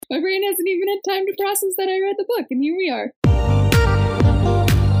My brain hasn't even had time to process that I read the book, and here we are.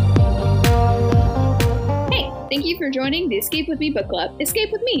 Thank you for joining the Escape With Me book club.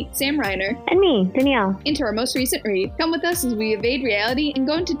 Escape with me, Sam Reiner. And me, Danielle. Into our most recent read. Come with us as we evade reality and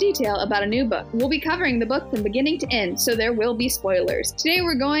go into detail about a new book. We'll be covering the book from beginning to end, so there will be spoilers. Today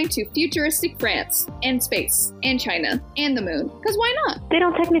we're going to futuristic France, and space, and China, and the moon. Because why not? They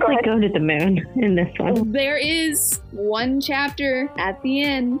don't technically go to the moon in this one. There is one chapter at the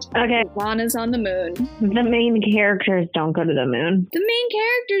end. Okay. Lana's on the moon. The main characters don't go to the moon. The main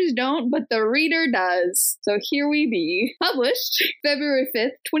characters don't, but the reader does. So here we be. Published February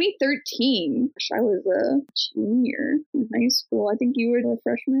 5th, 2013. Gosh, I was a junior in high school. I think you were a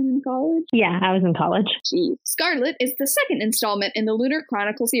freshman in college? Yeah, I was in college. Geez. Scarlet is the second installment in the Lunar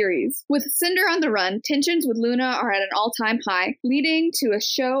Chronicle series. With Cinder on the run, tensions with Luna are at an all-time high, leading to a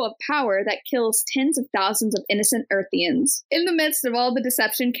show of power that kills tens of thousands of innocent Earthians. In the midst of all the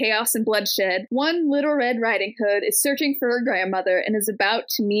deception, chaos, and bloodshed, one Little Red Riding Hood is searching for her grandmother and is about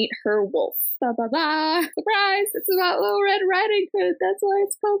to meet her wolf. Ba ba ba! Surprise! It's about Little Red Riding Hood. That's why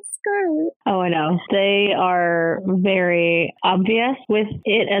it's called Scarlet. Oh, I know. They are very obvious with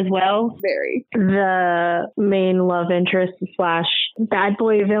it as well. Very. The main love interest slash bad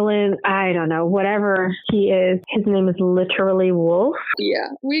boy villain, I don't know, whatever he is, his name is literally Wolf. Yeah.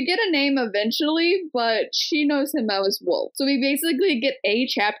 We get a name eventually, but she knows him as Wolf. So we basically get a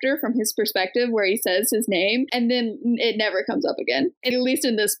chapter from his perspective where he says his name, and then it never comes up again, at least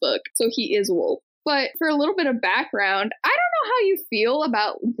in this book. So he is Wolf. But for a little bit of background, I don't know how you feel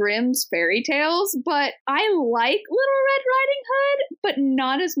about Grimm's fairy tales, but I like Little Red Riding Hood, but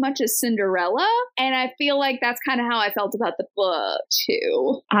not as much as Cinderella. And I feel like that's kind of how I felt about the book,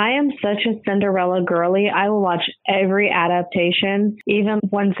 too. I am such a Cinderella girly. I will watch every adaptation, even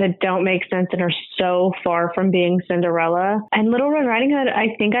ones that don't make sense and are so far from being Cinderella. And Little Red Riding Hood,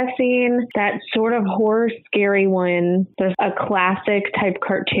 I think I've seen that sort of horror scary one. There's a classic type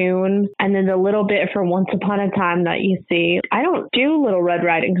cartoon, and then the little bit for Once Upon a Time that you see. I don't do Little Red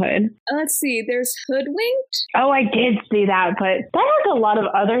Riding Hood. Let's see, there's Hoodwinked. Oh, I did see that, but that has a lot of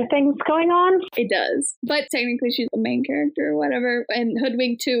other things going on. It does. But technically she's the main character or whatever. And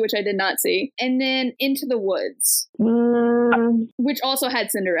Hoodwinked 2, which I did not see. And then Into the Woods. Which also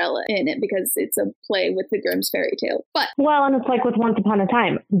had Cinderella in it because it's a play with the Grimm's fairy tale. But well, and it's like with Once Upon a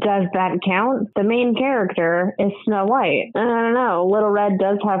Time. Does that count? The main character is Snow White. I don't know. Little Red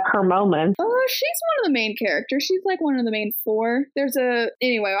does have her moments. Oh, she's one of the main characters. She's like one of the main four.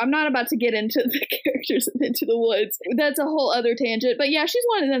 Anyway, I'm not about to get into the characters of Into the Woods. That's a whole other tangent. But yeah, she's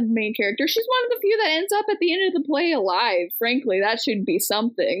one of the main characters. She's one of the few that ends up at the end of the play alive. Frankly, that should be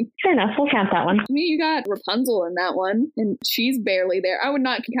something. Fair enough. We'll count that one. To me, you got Rapunzel in that one, and she's barely there. I would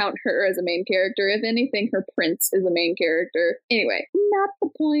not count her as a main character. If anything, her prince is a main character. Anyway, not the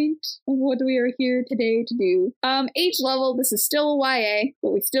point of what we are here today to do. Age level, this is still a YA,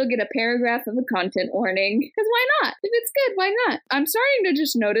 but we still get a paragraph of a content warning. Because why not? If it's good, why not? I'm starting to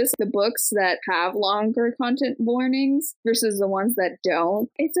just notice the books that have longer content warnings versus the ones that don't.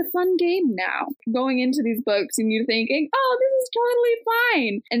 It's a fun game now. Going into these books and you're thinking, oh, this is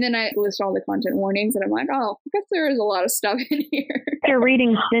totally fine. And then I list all the content warnings and I'm like, oh, I guess there is a lot of stuff in here. After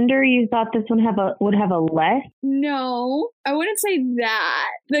reading Cinder, you thought this one would have a less? No, I wouldn't say that.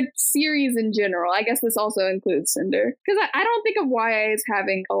 The series in general. I guess this also includes Cinder. Because I don't think of YA as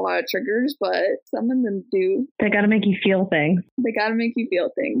having a lot of triggers, but some of them do. They gotta make you feel things. They gotta make you feel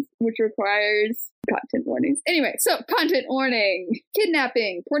things, which requires content warnings. Anyway, so content warning.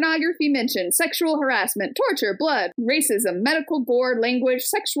 Kidnapping, pornography mentioned, sexual harassment, torture, blood, racism, medical gore, language,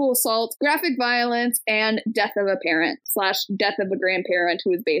 sexual assault, graphic violence, and death of a parent / death of a grandparent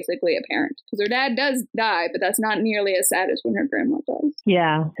who is basically a parent. Because her dad does die, but that's not nearly as sad as when her grandma dies.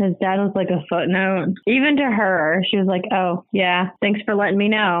 Yeah, his dad was like a footnote. Even to her, she was like, oh, yeah, thanks for letting me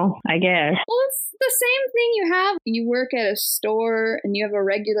know, I guess. Well, it's the same thing you work at a store and you have a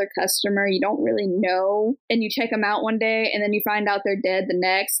regular customer you don't really know, and you check them out one day and then you find out they're dead the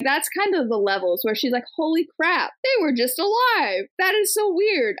next. That's kind of the levels where she's like, holy crap, they were just alive. That is so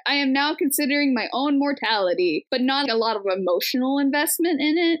weird. I am now considering my own mortality, but not a lot of emotional investment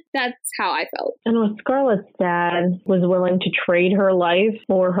in it. That's how I felt. And with Scarlet's dad was willing to trade her life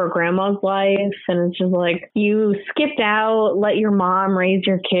for her grandma's life, and it's just like, you skipped out, let your mom raise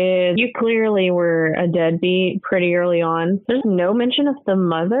your kids. You clearly were a deadbeat pretty early on. There's no mention of the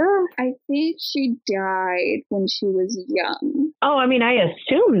mother? I think she died when she was young. Oh, I mean, I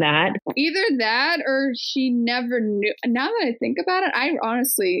assume that. Either that or she never knew. Now that I think about it, I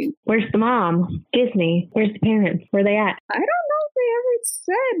honestly... Where's the mom? Disney. Where's the parents? Where are they at? I don't know if they ever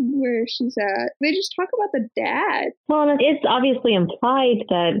said where she's at. They just talk about the dad. Well, it's obviously implied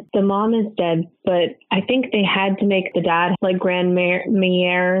that the mom is dead, but I think they had to make the dad like Grandmère.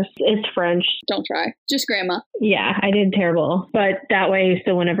 It's French. Don't try. Just grandma. Yeah, I did terrible. But that way,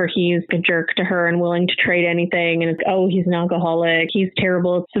 so whenever he's a jerk to her and willing to trade anything, and it's, oh, he's an alcoholic, he's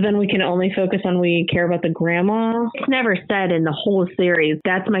terrible. So then we can only focus on we care about the grandma. It's never said in the whole series.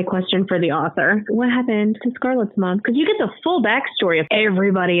 That's my question for the author. What happened to Scarlet's mom? Because you get the full backstory of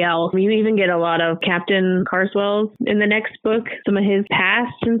everybody else. You even get a lot of Captain Carswell's in the next book, some of his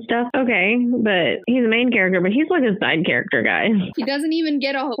past and stuff. Okay, but he's a main character, but he's like a side character guy. He doesn't even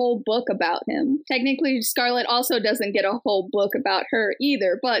get a whole book about him. Technically, Scarlet also doesn't get a whole book about her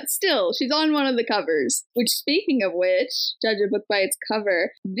either, but still, she's on one of the covers. Which, speaking of which, judge a book by its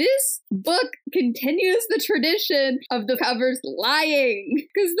cover, this book continues the tradition of the covers lying.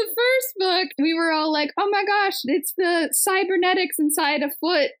 Because the first book, we were all like, oh my gosh, it's the cybernetics inside a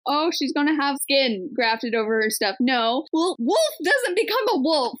foot. Oh, she's gonna have skin grafted over her stuff. No. Well, wolf doesn't become a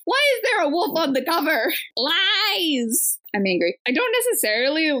wolf. Why is there a wolf on the cover? Lies! I'm angry. I don't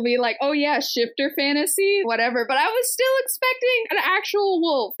necessarily be like, oh yeah, shifter fantasy, whatever, but I was still expecting an actual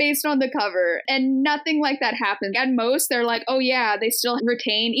wolf based on the cover, and nothing like that happened. At most, they're like, oh yeah, they still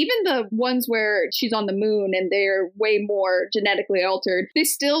retain, even the ones where she's on the moon and they're way more genetically altered, they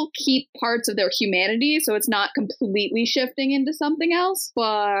still keep parts of their humanity, so it's not completely shifting into something else,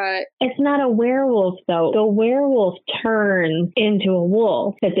 but... It's not a werewolf, though. The werewolf turns into a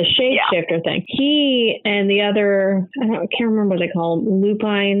wolf. It's a shapeshifter thing. He and the other... I can't remember what they call them.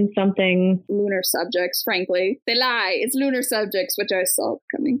 Lupine something. Lunar subjects, frankly. They lie. It's lunar subjects, which I saw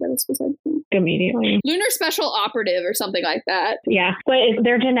coming, but it's beside me. Immediately. Lunar special operative or something like that. Yeah, but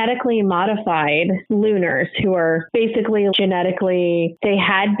they're genetically modified lunars who are basically genetically, they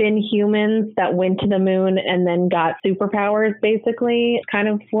had been humans that went to the moon and then got superpowers, basically. It's kind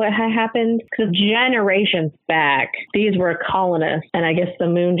of what happened. Because generations back, these were colonists, and I guess the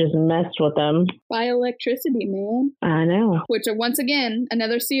moon just messed with them. Bioelectricity, man. I know. Which, once again,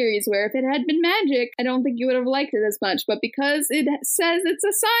 another series where if it had been magic, I don't think you would have liked it as much. But because it says it's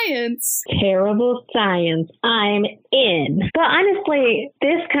a science. Terrible science. I'm in. But honestly,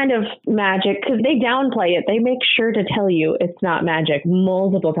 this kind of magic, because they downplay it, they make sure to tell you it's not magic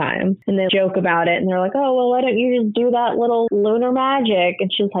multiple times. And they joke about it, and they're like, oh, well, why don't you just do that little lunar magic?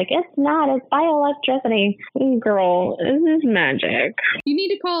 And she's like, it's not. It's bioelectricity. Girl, this is magic. You need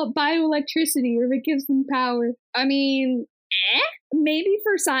to call it bioelectricity or it gives them power. I mean, maybe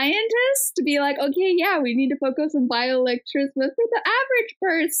for scientists to be like, okay, yeah, we need to focus on bioelectricity, but for the average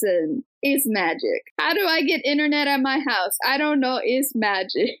person, is magic. How do I get internet at my house? I don't know. It's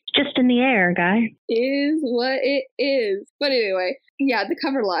magic. Just in the air, guy. Is what it is. But anyway, yeah, the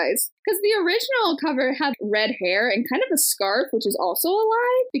cover lies. Because the original cover had red hair and kind of a scarf, which is also a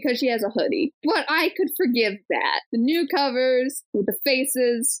lie, because she has a hoodie. But I could forgive that. The new covers with the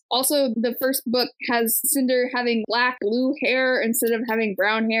faces. Also, the first book has Cinder having black, blue hair instead of having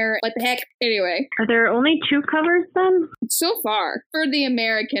brown hair. What the heck? Anyway. Are there only 2 covers then? So far. For the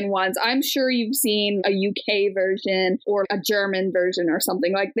American ones, I'm sure you've seen a UK version or a German version or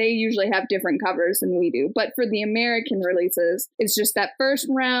something. Like, they usually have different covers than we do. But for the American releases, it's just that first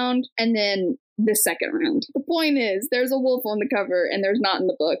round and then the second round. The point is, there's a wolf on the cover and there's not in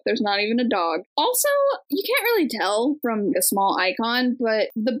the book. There's not even a dog. Also, you can't really tell from a small icon, but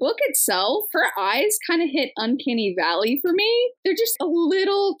the book itself, her eyes kind of hit uncanny valley for me. They're just a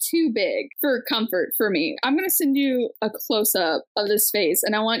little too big for comfort for me. I'm going to send you a close-up of this face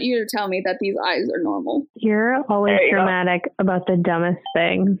and I want you to tell me that these eyes are normal. You're always dramatic about the dumbest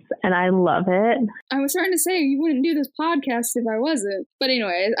things and I love it. I was starting to say you wouldn't do this podcast if I wasn't. But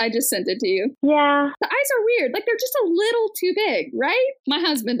anyway, I just sent it to you. Yeah. The eyes are weird. Like, they're just a little too big, right? My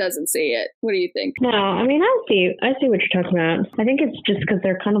husband doesn't see it. What do you think? No, I mean, I see what you're talking about. I think it's just because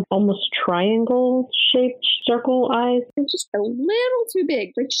they're kind of almost triangle-shaped circle eyes. They're just a little too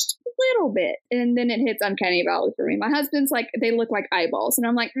big, but just a little bit. And then it hits uncanny valley for me. My husband's like, they look like eyeballs. And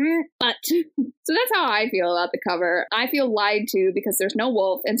I'm like, but. So that's how I feel about the cover. I feel lied to because there's no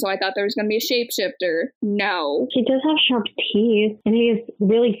wolf. And so I thought there was going to be a shapeshifter. No. He does have sharp teeth. And he's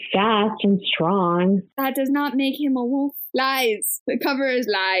really fast and strong. That does not make him a wolf. Lies. The cover is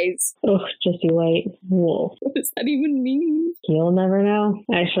lies. Ugh, just you wait. Wolf. What does that even mean? You'll never know.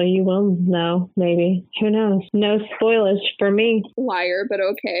 Actually, you will know. Maybe. Who knows? No spoilers for me. Liar, but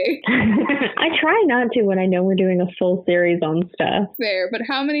okay. I try not to when I know we're doing a full series on stuff. Fair, but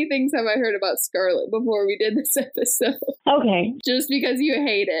how many things have I heard about Scarlet before we did this episode? Okay. Just because you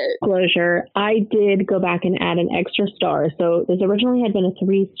hate it. Closure. I did go back and add an extra star. So this originally had been a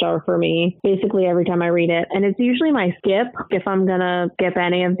 3-star for me, basically every time I read it. And it's usually my skip. skip if I'm gonna skip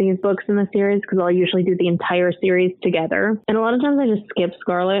any of these books in the series, because I'll usually do the entire series together. And a lot of times I just skip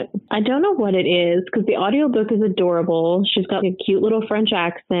Scarlet. I don't know what it is, because the audiobook is adorable. She's got a cute little French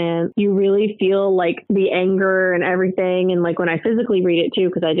accent. You really feel like the anger and everything. And like when I physically read it too,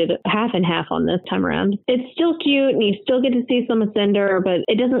 because I did half and half on this time around, it's still cute and you still get to see some of Cinder, but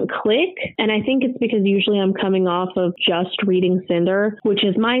it doesn't click. And I think it's because usually I'm coming off of just reading Cinder, which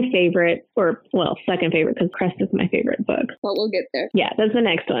is my favorite, or well, second favorite, because Crest is my favorite book. Well, we'll get there. Yeah, that's the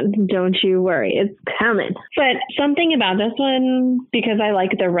next one. Don't you worry. It's coming. But something about this one, because I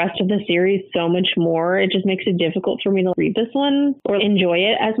like the rest of the series so much more, it just makes it difficult for me to read this one or enjoy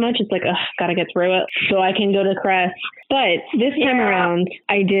it as much. It's like, ugh, gotta get through it so I can go to Crest. But this time around,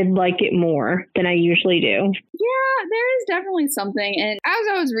 I did like it more than I usually do. Yeah, there is definitely something. And as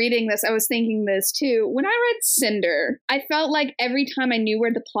I was reading this, I was thinking this too. When I read Cinder, I felt like every time I knew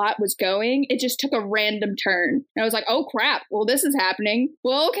where the plot was going, it just took a random turn. And I was like, oh crap, well, this is happening.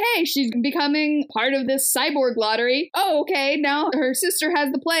 Well, okay, she's becoming part of this cyborg lottery. Oh, okay, now her sister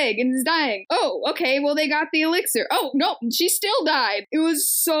has the plague and is dying. Oh, okay, well, they got the elixir. Oh, no, she still died. It was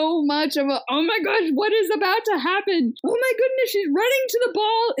so much of a, oh my gosh, what is about to happen? Oh my goodness, she's running to the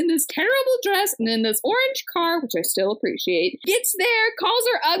ball in this terrible dress and in this orange car, which I still appreciate. Gets there, calls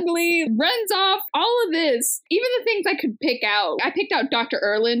her ugly, runs off, all of this. Even the things I could pick out. I picked out Dr.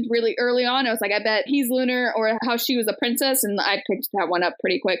 Erland really early on. I was like, I bet he's lunar, or how she was a princess, and I picked that one up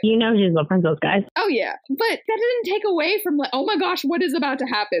pretty quick. You know she's a princess, guys. Oh yeah. But that didn't take away from like, oh my gosh, what is about to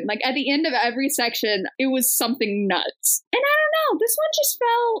happen? Like at the end of every section, it was something nuts. And I don't know, this one just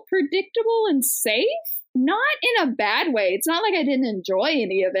felt predictable and safe. Not in a bad way. It's not like I didn't enjoy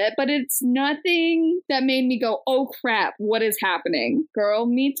any of it, but it's nothing that made me go, oh crap, what is happening? Girl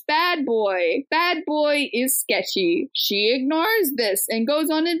meets bad boy. Bad boy is sketchy. She ignores this and goes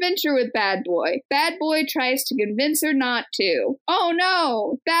on adventure with bad boy. Bad boy tries to convince her not to. Oh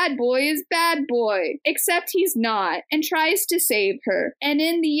no, bad boy is bad boy. Except he's not, and tries to save her. And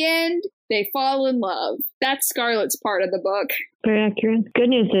in the end, they fall in love. That's Scarlet's part of the book. Very accurate. Good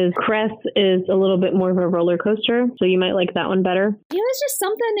news is Crest is a little bit more of a roller coaster, so you might like that one better. It was just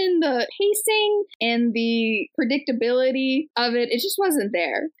something in the pacing and the predictability of it. It just wasn't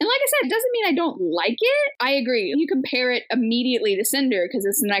there. And like I said, it doesn't mean I don't like it. I agree. You compare it immediately to Cinder because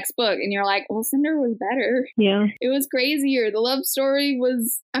it's the next book, and you're like, well, Cinder was better. Yeah. It was crazier. The love story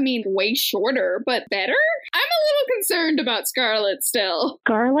was, way shorter, but better? I'm a little concerned about Scarlet still.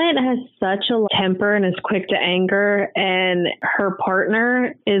 Scarlet has such a temper and is quick to anger, and her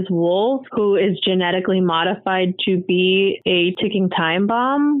partner is Wolf, who is genetically modified to be a ticking time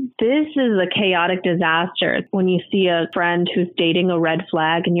bomb. This is a chaotic disaster. When you see a friend who's dating a red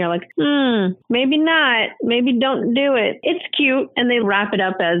flag and you're like, maybe not, maybe don't do it. It's cute, and they wrap it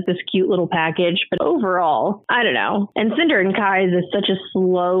up as this cute little package, but overall, I don't know. And Cinder and Kai's is such a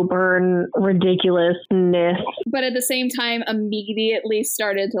slow burn ridiculousness. But at the same time, immediately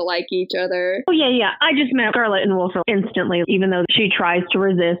started to like each other. Oh, yeah. I just met Scarlet and Wolf instantly, even though she tries to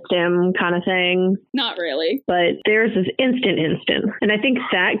resist him kind of thing. Not really. But there's this instant. And I think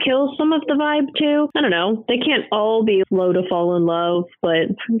that kills some of the vibe too. I don't know. They can't all be slow to fall in love,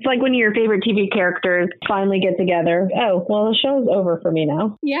 but it's like when your favorite TV characters finally get together. Oh, well, the show's over for me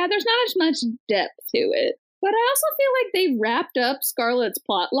now. Yeah, there's not as much depth to it. But I also feel like they wrapped up Scarlet's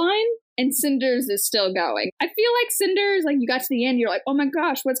plotline. And Cinder's is still going. I feel like Cinder's, like, you got to the end, you're like, oh my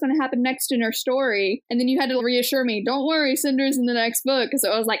gosh, what's going to happen next in her story? And then you had to reassure me, don't worry, Cinder's in the next book.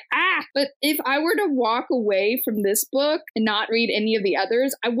 So I was like, but if I were to walk away from this book and not read any of the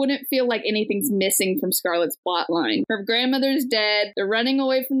others, I wouldn't feel like anything's missing from Scarlet's plotline. Her grandmother's dead. They're running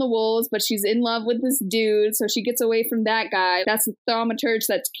away from the wolves, but she's in love with this dude, so she gets away from that guy. That's the thaumaturge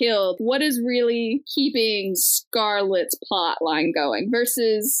that's killed. What is really keeping Scarlet's plotline going?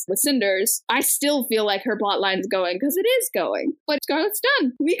 Versus with Cinder, I still feel like her plotline's going because it is going. But Scarlet's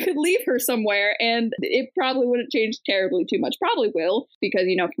done. We could leave her somewhere and it probably wouldn't change terribly too much. Probably will because,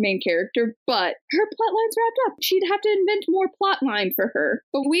 main character. But her plotline's wrapped up. She'd have to invent more plotline for her.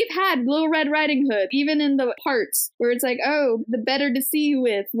 But we've had Little Red Riding Hood, even in the parts where it's like, oh, the better to see you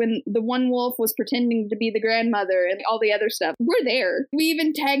with when the one wolf was pretending to be the grandmother and all the other stuff. We're there. We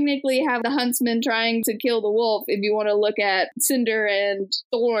even technically have the huntsman trying to kill the wolf if you want to look at Cinder and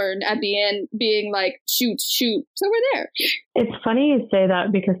Thorn at the end being like, shoot. So we're there. It's funny you say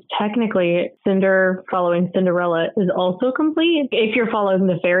that because technically Cinder following Cinderella is also complete. If you're following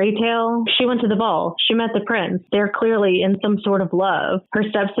the fairy tale, she went to the ball. She met the prince. They're clearly in some sort of love. Her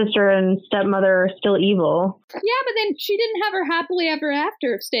stepsister and stepmother are still evil. Yeah, but then she didn't have her happily ever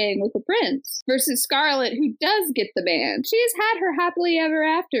after of staying with the prince versus Scarlet, who does get the man. She has had her happily ever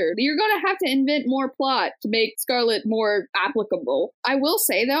after. You're going to have to invent more plot to make Scarlet more applicable. I will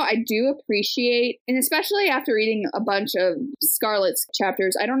say, though, I do appreciate, and especially after reading a bunch of Scarlet's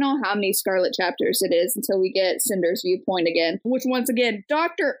chapters, I don't know how many Scarlet chapters it is until we get Cinder's viewpoint again, which once again,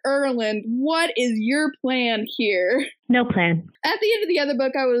 Dr. Erland, what is your plan here? No plan. At the end of the other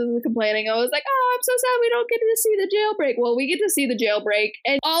book, I was complaining. I was like, oh, I'm so sad we don't get to see the jailbreak. Well, we get to see the jailbreak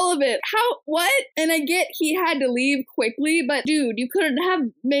and all of it. How? What? And I get he had to leave quickly, but dude, you couldn't have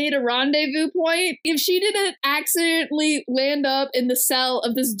made a rendezvous point. If she didn't accidentally land up in the cell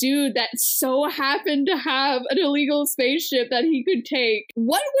of this dude that so happened to have an illegal spaceship that he could take,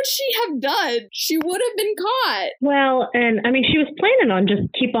 what would she have done? She would have been caught. Well, and I mean, she was planning on just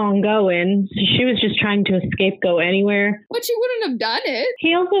keep on going. She was just trying to escape, go anywhere. But she wouldn't have done it.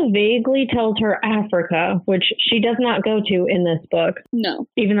 He also vaguely tells her Africa, which she does not go to in this book. No.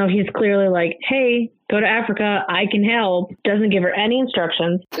 Even though he's clearly like, hey, go to Africa, I can help. Doesn't give her any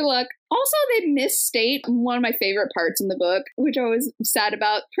instructions. Good luck. Also, they misstate one of my favorite parts in the book, which I was sad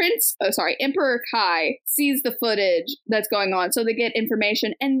about. Emperor Kai sees the footage that's going on, so they get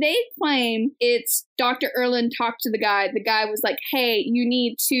information, and they claim it's Dr. Erland talked to the guy. The guy was like, hey, you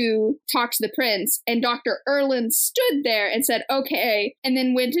need to talk to the prince, and Dr. Erland stood there and said, okay, and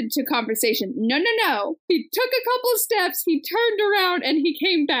then went into conversation. No. He took a couple of steps, he turned around, and he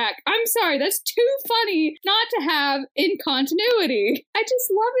came back. I'm sorry, that's too funny not to have in continuity. I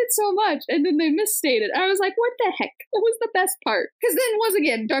just love it so much. And then they misstated. I was like, what the heck? That was the best part. Because then, once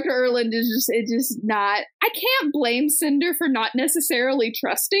again, Dr. Erland is just not... I can't blame Cinder for not necessarily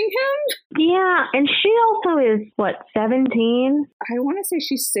trusting him. Yeah, and she also is, 17? I want to say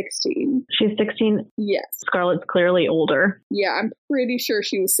she's 16. She's 16? Yes. Scarlet's clearly older. Yeah, I'm pretty sure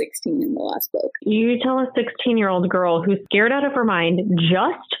she was 16 in the last book. You tell a 16-year-old girl who's scared out of her mind,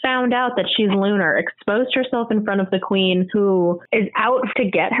 just found out that she's lunar, exposed herself in front of the queen who is out to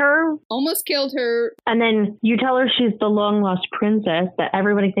get her. Almost killed her. And then you tell her she's the long-lost princess that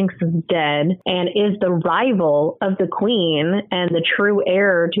everybody thinks is dead and is the rival of the queen and the true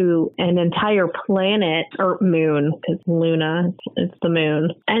heir to an entire planet, or moon, because Luna, it's the moon.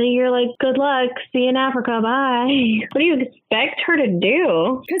 And you're like, good luck, see you in Africa, bye. What do you expect her to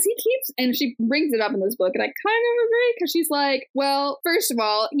do? Because he keeps, and she brings it up in this book, and I kind of agree, because she's like, well, first of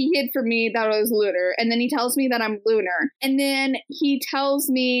all, he hid from me that I was lunar, and then he tells me that I'm lunar, and then he tells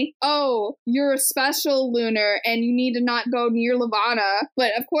me, oh, you're a special lunar, and you need to not go near Lavana,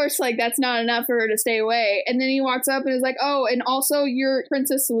 but of course, like, that's not enough for her to stay away, and then he walks up and is like, oh, and also you're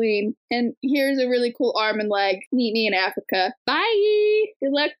Princess Celine, and here's a really cool arm and leg, meet me in Africa, bye,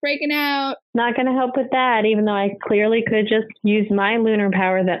 good luck breaking out. Not gonna help with that, even though I clearly could just use my lunar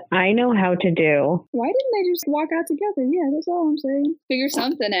power that I know how to do. Why didn't they just walk out together? Yeah, that's all I'm saying. Figure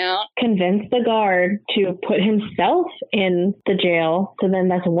something out. Convince the guard to put himself in the jail, so then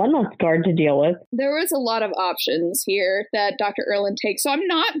that's one less guard to deal with. There was a lot of options here that Dr. Erland takes, so I'm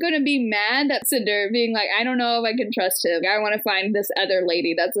not going to be mad at Cinder being like, I don't know if I can trust him. I want to find this other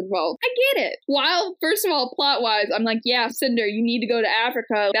lady that's involved. I get it. While, first of all, plot-wise, I'm like, yeah, Cinder, you need to go to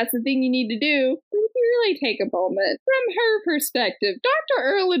Africa. That's the thing you need to do. But if you really take a moment, from her perspective, Dr.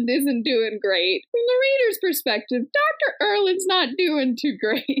 Erland isn't doing great. From the reader's perspective, Dr. Erland's not doing too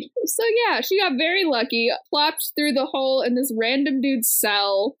great. So yeah, she got very lucky, plopped through the hole in this random dude's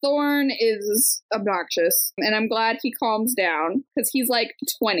cell. Thorn is obnoxious, and I'm glad he calms down, because he's like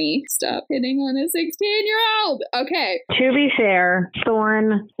 20. Stop hitting on a 16-year-old! Okay. To be fair,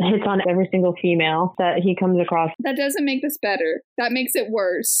 Thorn hits on every single female that he comes across. That doesn't make this better. That makes it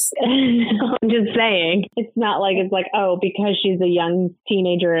worse. I'm just saying. It's not like it's like, oh, because she's a young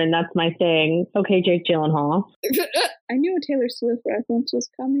teenager and that's my thing. Okay, Jake Gyllenhaal. I knew a Taylor Swift reference was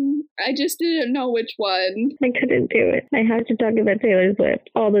coming. I just didn't know which one. I couldn't do it. I had to talk about Taylor Swift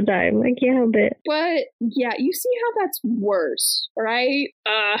all the time. I can't help it. But yeah, you see how that's worse, right?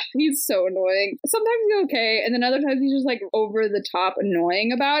 He's so annoying. Sometimes he's okay, and then other times he's just like over the top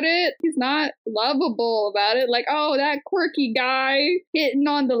annoying about it. He's not lovable about it. Like, oh, that quirky guy hitting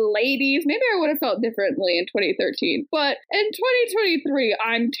on the ladies. Maybe I would have felt differently in 2013. But in 2023,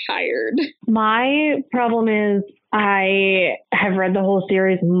 I'm tired. My problem is I have read the whole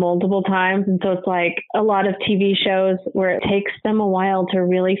series multiple times, and so it's like a lot of TV shows where it takes them a while to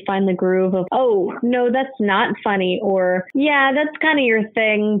really find the groove of, oh, no, that's not funny, or yeah, that's kind of your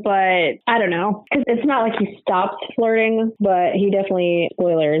thing, but I don't know. Because it's not like he stops flirting, but he definitely,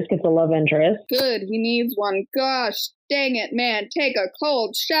 spoilers, gets a love interest. Good, he needs one. Gosh, dang it, man, take a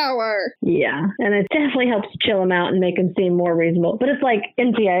cold shower. Yeah, and it definitely helps chill him out and make him seem more reasonable. But it's like,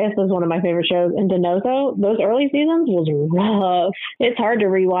 NCIS was one of my favorite shows, and DiNozzo, those early seasons was rough. It's hard to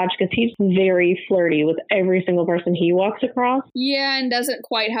rewatch because he's very flirty with every single person he walks across. Yeah, and doesn't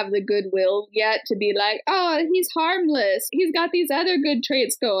quite have the goodwill yet to be like, oh, he's harmless. He's got these other good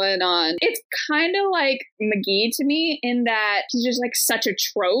traits going on. It's kind of like McGee to me in that he's just like such a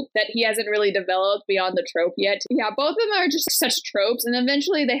trope that he hasn't really developed beyond the trope yet. Yeah, both of them are just such tropes, and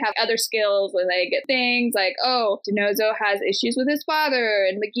eventually they have other skills where they get things like, oh, DiNozzo has issues with his father,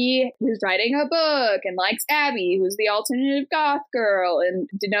 and McGee is writing a book and likes Abby, who's the alternative goth girl, and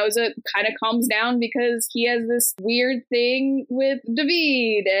DiNozzo kind of calms down because he has this weird thing with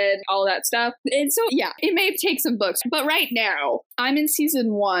David and all that stuff. And so, yeah, it may take some books, but right now, I'm in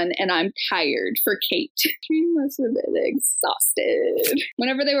season 1 and I'm tired for Kate. She must have been exhausted.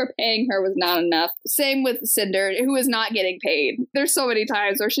 Whenever they were paying her was not enough. Same with Cinder, who is not getting paid. There's so many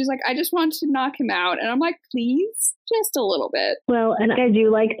times where she's like, I just want to knock him out. And I'm like, please? Just a little bit. Well, and I do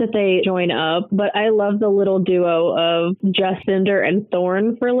like that they join up, but I love the little duo of just Cinder and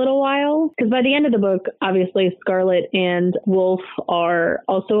Thorn for a little while. Because by the end of the book, obviously Scarlet and Wolf are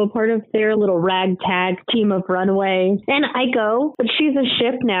also a part of their little ragtag team of runaways. And Aiko, but she's a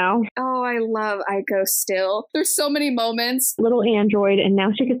ship now. Oh, I love Aiko still. There's so many moments. Little android, and now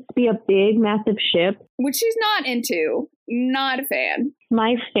she gets to be a big, massive ship. Which she's not into. Not a fan.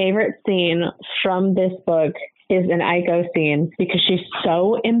 My favorite scene from this book is an Aiko scene because she's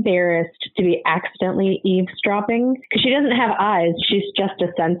so embarrassed to be accidentally eavesdropping because she doesn't have eyes. She's just a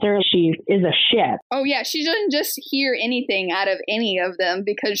sensor. She is a ship. Oh, yeah. She doesn't just hear anything out of any of them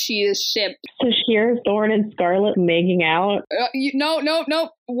because she is shipped. So she hears Thorn and Scarlet making out. No.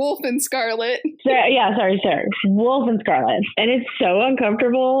 Wolf and Scarlet. Sorry. Wolf and Scarlet. And it's so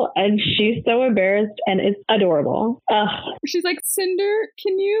uncomfortable and she's so embarrassed and it's adorable. Ugh. She's like, Cinder,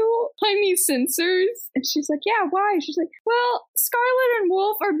 can you find me sensors? And she's like, yeah, why? She's like, well, Scarlet and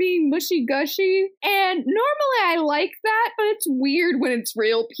Wolf are being mushy-gushy and normally I like that, but it's weird when it's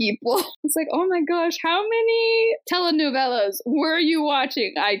real people. It's like, oh my gosh, how many telenovelas were you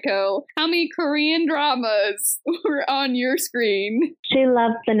watching, Aiko? How many Korean dramas were on your screen? She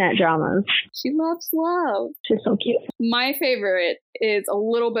loves the net dramas. She loves love. She's so cute. My favorite is a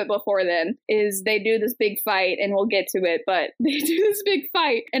little bit before then, is they do this big fight, and we'll get to it, but they do this big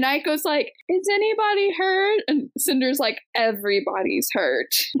fight, and Aiko's like, is anybody hurt? And Cinder's like, everybody's hurt.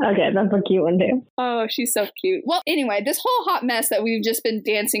 Okay, that's a cute one too. Oh, she's so cute. Well, anyway, this whole hot mess that we've just been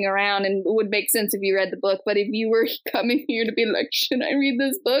dancing around and would make sense if you read the book, but if you were coming here to be like, should I read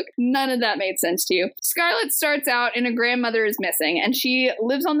this book? None of that made sense to you. Scarlet starts out and her grandmother is missing, and she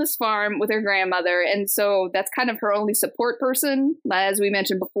lives on this farm with her grandmother, and so that's kind of her only support person. As we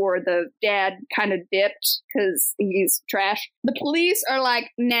mentioned before, the dad kind of dipped because he's trash. The police are like,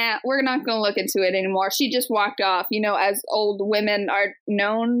 nah, we're not going to look into it anymore. She just walked off, as old women are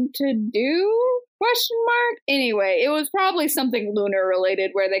known to do? Question mark? Anyway, it was probably something lunar related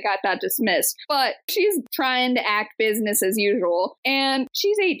where they got that dismissed. But she's trying to act business as usual. And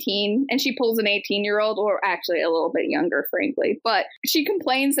she's 18 and she pulls an 18-year-old, or actually a little bit younger, frankly. But she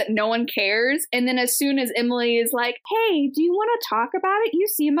complains that no one cares. And then as soon as Emily is like, hey, do you want to talk about it? You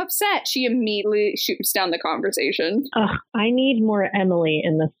seem upset. She immediately shoots down the conversation. Ugh, I need more Emily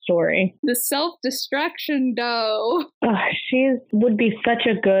in this story. The self-destruction, though. She would be such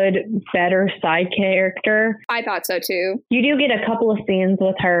a good, better side character. I thought so too. You do get a couple of scenes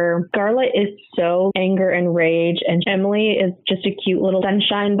with her. Scarlet is so anger and rage, and Emily is just a cute little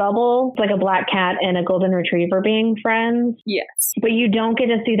sunshine bubble. It's like a black cat and a golden retriever being friends. Yes. But you don't get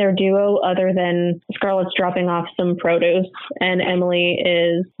to see their duo other than Scarlet's dropping off some produce and Emily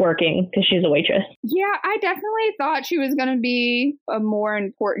is working because she's a waitress. Yeah, I definitely thought she was going to be a more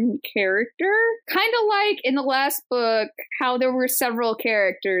important character. Kind of like in the last book, how there were several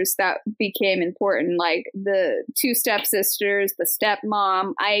characters that became important, like the two stepsisters, the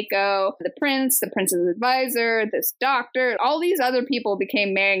stepmom, Aiko, the prince's advisor, this doctor. All these other people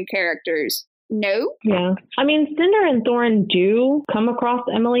became main characters. No. Yeah. I mean, Cinder and Thorin do come across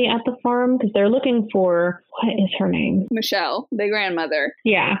Emily at the farm because they're looking for, what is her name? Michelle, the grandmother.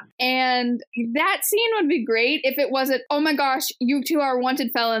 Yeah. And that scene would be great if it wasn't, oh my gosh, you two are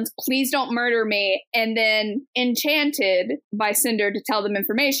wanted felons, please don't murder me, and then enchanted by Cinder to tell them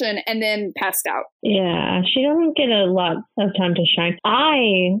information and then passed out. Yeah, she doesn't get a lot of time to shine.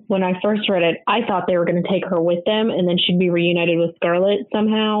 When I first read it, I thought they were going to take her with them and then she'd be reunited with Scarlet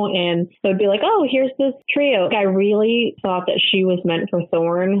somehow. And it would be like, oh, here's this trio. I really thought that she was meant for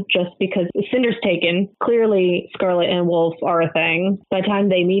Thorn just because Cinder's taken. Clearly, Scarlet and Wolf are a thing. By the time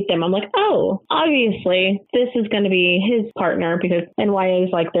they meet them, I'm like, oh, obviously, this is going to be his partner because in YAs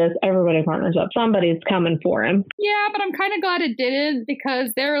like this, everybody partners up. Somebody's coming for him. Yeah, but I'm kind of glad it didn't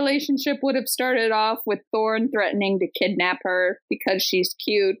because their relationship would have started off with Thorn threatening to kidnap her because she's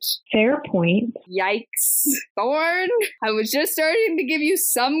cute. Fair point. Yikes. Thorn, I was just starting to give you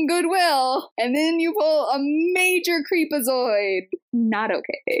some goodwill, and then you pull a major creepazoid. Not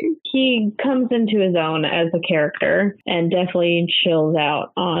okay. He comes into his own as a character and definitely chills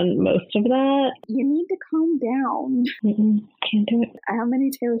out on most of that. You need to calm down. Can't do it. How many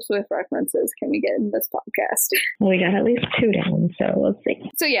Taylor Swift references can we get in this podcast? Well, we got at least 2 down, so let's see.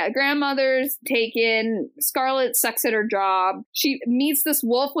 So yeah, grandmother's taken. Scarlet sucks at her job. She meets this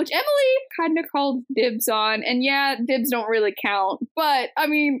wolf, which Emily kind of called dibs on. And yeah, dibs don't really count. But, I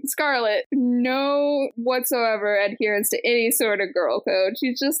mean, Scarlet, no whatsoever adherence to any sort of girl code.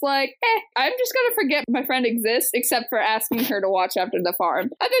 She's just like, I'm just gonna forget my friend exists, except for asking her to watch after the farm.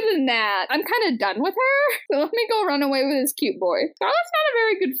 Other than that, I'm kind of done with her. So let me go run away with this cute boy. Scarlet's not a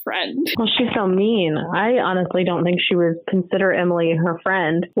very good friend. Well, she's so mean. I honestly don't think she would consider Emily her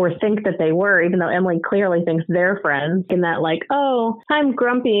friend or think that they were, even though Emily clearly thinks they're friends. In that, like, oh, I'm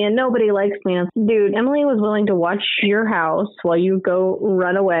grumpy and nobody likes me. Dude, Emily was willing to watch your house while you go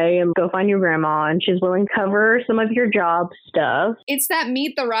run away and go find your grandma, and she's willing to cover some of your job stuff. It's that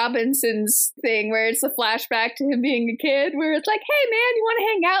Meet the Robinsons thing where it's a flashback to him being a kid where it's like, hey man, you want to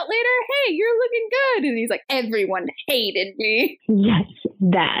hang out later? Hey, you're looking good. And he's like, everyone hated me. Yes,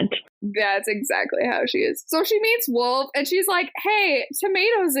 that. That's exactly how she is. So she meets Wolf and she's like, hey,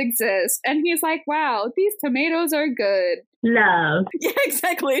 tomatoes exist. And he's like, wow, these tomatoes are good. Love. Yeah,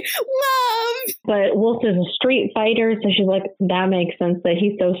 exactly. Love. But Wolf is a street fighter, so she's like, that makes sense that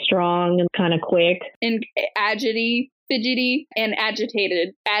he's so strong and kind of quick. And agity, fidgety, and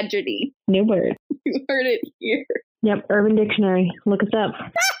agitated. Agity. New word. You heard it here. Yep, Urban Dictionary. Look us up.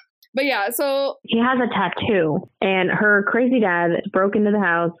 But yeah, so... She has a tattoo, and her crazy dad broke into the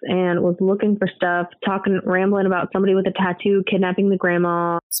house and was looking for stuff, rambling about somebody with a tattoo kidnapping the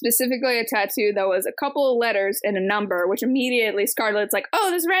grandma. Specifically a tattoo that was a couple of letters and a number, which immediately Scarlet's like,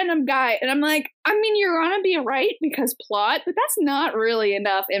 oh, this random guy. And I'm like, I mean, you're gonna be right because plot, but that's not really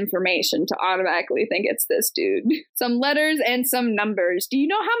enough information to automatically think it's this dude. Some letters and some numbers. Do you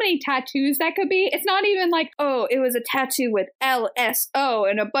know how many tattoos that could be? It's not even like, oh, it was a tattoo with LSO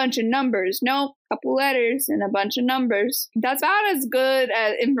and a bunch of numbers. No, couple letters and a bunch of numbers. That's about as good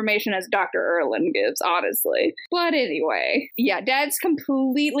as information as Dr. Erlin gives, honestly. But anyway, yeah, Dad's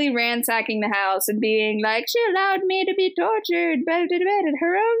completely ransacking the house and being like, she allowed me to be tortured,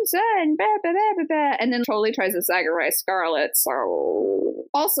 her own son, and then totally tries to sacrifice Scarlet. So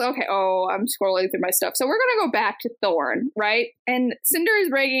also, okay, I'm scrolling through my stuff. So we're gonna go back to Thorn, right? And Cinder is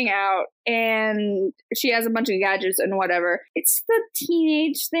breaking out and she has a bunch of gadgets and whatever. It's the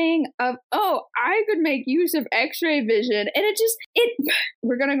teenage thing of, oh, I could make use of X-ray vision. And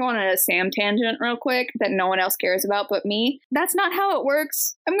we're going to go on a Sam tangent real quick that no one else cares about but me. That's not how it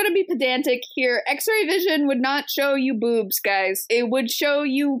works. I'm going to be pedantic here. X-ray vision would not show you boobs, guys. It would show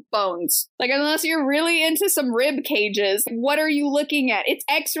you bones. Like, unless you're really into some rib cages, what are you looking at? It's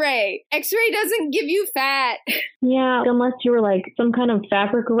X-ray. X-ray doesn't give you fat. Yeah, unless you were like some kind of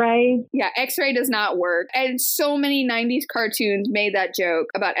fabric ray. Yeah, X-ray does not work. And so many 90s cartoons made that joke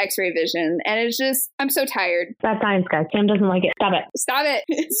about X-ray vision. And it's just, I'm so tired. Bad science, guys. Sam doesn't like it. Stop it. Stop it.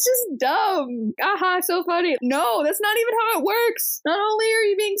 It's just dumb. Aha, so funny. No, that's not even how it works. Not only are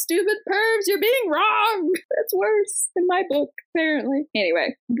you being stupid pervs, you're being wrong. That's worse in my book, apparently.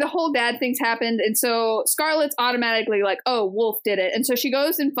 Anyway, the whole dad thing's happened. And so Scarlet's automatically like, oh, Wolf did it. And so she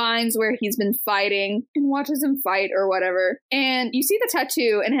goes and finds where he's been fighting and watches him fight or whatever. And you see the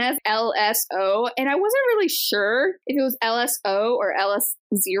tattoo and it has LSO. And I wasn't really sure if it was LSO or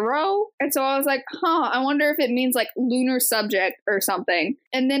LS0. And so I was like, I wonder if it means like lunar subject or something.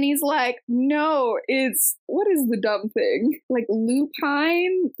 And then he's like, no, what is the dumb thing? Like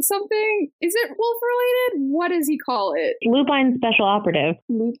lupine something? Is it wolf related? What does he call it? Lupine special operative.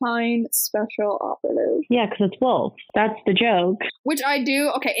 Lupine special operative. Yeah, because it's wolf. That's the joke. Which I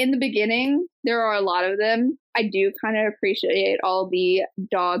do. Okay, in the beginning, There are a lot of them. I do kind of appreciate all the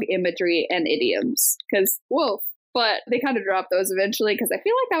dog imagery and idioms because wolf. But they kind of dropped those eventually because I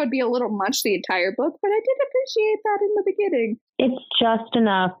feel like that would be a little much the entire book, but I did appreciate that in the beginning. It's just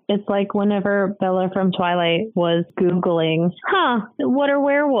enough. It's like whenever Bella from Twilight was Googling, what are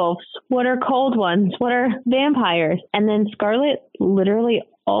werewolves? What are cold ones? What are vampires? And then Scarlet literally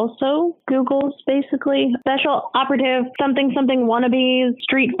also Googles basically special operative, something wannabe,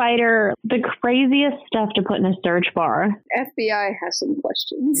 street fighter, the craziest stuff to put in a search bar. FBI has some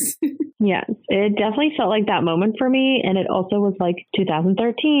questions. Yes, it definitely felt like that moment for me. And it also was like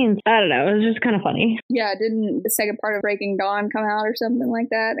 2013. I don't know. It was just kind of funny. Yeah, didn't the second part of Breaking Dawn come out or something like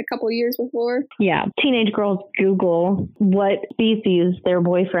that a couple of years before? Yeah. Teenage girls Google what species their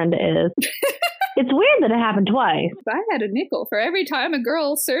boyfriend is. It's weird that it happened twice. If I had a nickel for every time a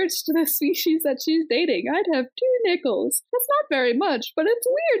girl searched the species that she's dating, I'd have 2 nickels. That's not very much, but it's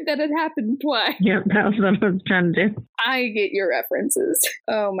weird that it happened twice. Yep, that was what I was trying to do. I get your references.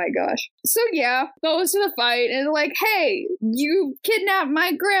 Oh my gosh. So yeah, goes to the fight and like, hey, you kidnapped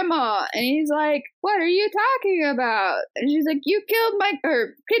my grandma. And he's like, what are you talking about? And she's like, you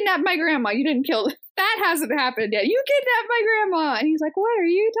kidnapped my grandma. You didn't kill her. That hasn't happened yet. You kidnapped my grandma. And he's like, what are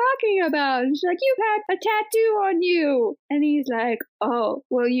you talking about? And she's like, you had a tattoo on you. And he's like, oh,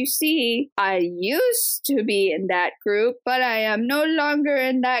 well, you see, I used to be in that group, but I am no longer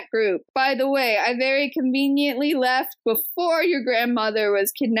in that group. By the way, I very conveniently left before your grandmother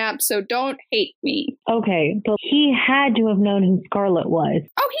was kidnapped, so don't hate me. Okay, but he had to have known who Scarlet was.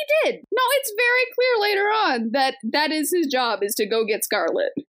 Oh, he did. No, it's very clear later on that is his job, is to go get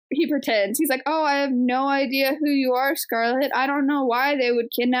Scarlet. He pretends. He's like, oh, I have no idea who you are, Scarlet. I don't know why they would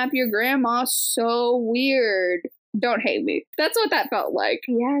kidnap your grandma. So weird. Don't hate me. That's what that felt like.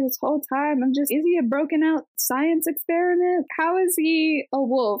 Yeah, this whole time, is he a broken out science experiment? How is he a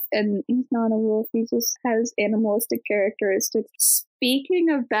wolf? And he's not a wolf. He just has animalistic characteristics. Speaking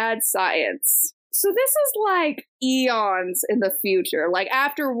of bad science, so this is like eons in the future, like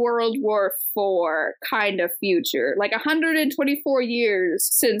after World War IV kind of future, like 124 years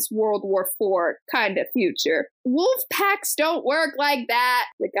since World War IV kind of future. Wolf packs don't work like that.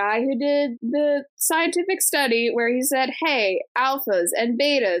 The guy who did the scientific study where he said, hey, alphas and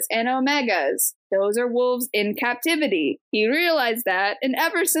betas and omegas, those are wolves in captivity. He realized that, and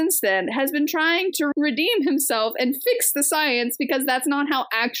ever since then has been trying to redeem himself and fix the science because that's not how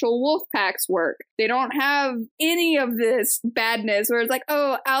actual wolf packs work. They don't have any of this badness where it's like,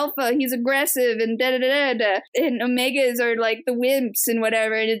 oh, alpha, he's aggressive and da-da-da-da-da, and omegas are like the wimps and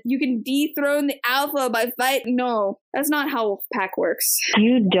whatever, and you can dethrone the alpha by fighting. No, that's not how wolf pack works.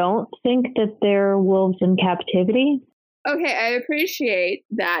 You don't think that they're wolves in captivity? Okay, I appreciate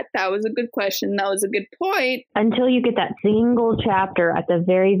that. That was a good question. That was a good point. Until you get that single chapter at the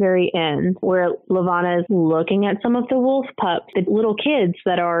very, very end where Levana is looking at some of the wolf pups, the little kids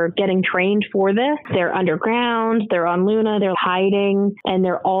that are getting trained for this. They're underground, they're on Luna, they're hiding, and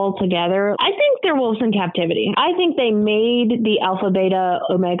they're all together. I think they're wolves in captivity. I think they made the alpha, beta,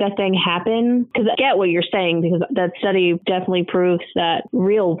 omega thing happen, because I get what you're saying, because that study definitely proves that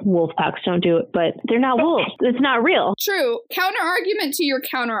real wolf packs don't do it, but they're not wolves. It's not real. True. Counter argument to your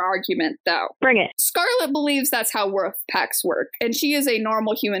counter argument, though. Bring it. Scarlet believes that's how wolf packs work, and she is a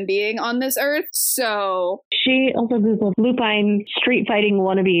normal human being on this earth, so... She also Googled lupine street fighting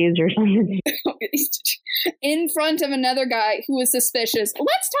wannabes or something. In front of another guy who was suspicious.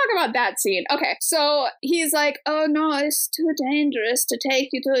 Let's talk about that scene. Okay, so he's like, oh no, it's too dangerous to take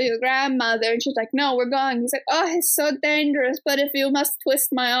you to your grandmother. And she's like, no, we're going. He's like, oh, it's so dangerous, but if you must twist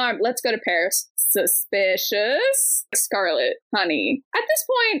my arm, let's go to Paris. Suspicious. Scarlet, honey. At this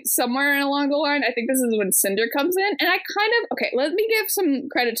point, somewhere along the line, I think this is when Cinder comes in, and I kind of, okay, let me give some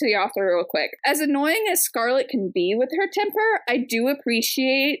credit to the author real quick. As annoying as Scarlet can be with her temper, I do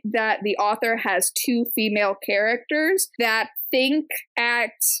appreciate that the author has 2 female characters that think,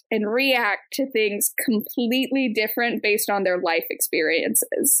 act, and react to things completely different based on their life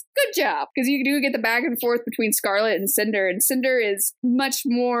experiences. Good job! Because you do get the back and forth between Scarlet and Cinder is much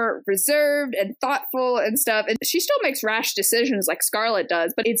more reserved and thoughtful and stuff. And she still makes rash decisions like Scarlet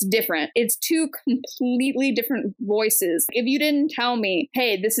does, but it's different. It's 2 completely different voices. If you didn't tell me,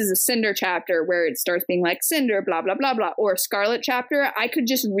 hey, this is a Cinder chapter where it starts being like Cinder, blah, blah, blah, blah, or Scarlet chapter, I could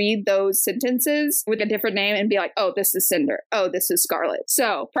just read those sentences with a different name and be like, oh, this is Cinder. Oh, know this is Scarlet.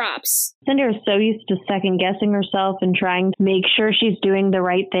 So props. Cinder is so used to second guessing herself and trying to make sure she's doing the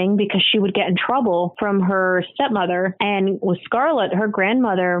right thing because she would get in trouble from her stepmother. And with Scarlet, her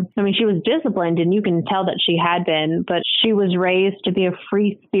grandmother, I mean, she was disciplined and you can tell that she had been, but she was raised to be a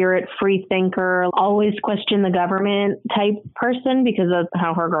free spirit, free thinker, always question the government type person because of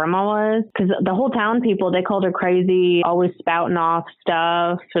how her grandma was. Because the whole town people, they called her crazy, always spouting off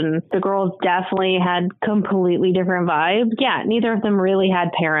stuff. And the girls definitely had completely different vibes. Yeah, neither of them really had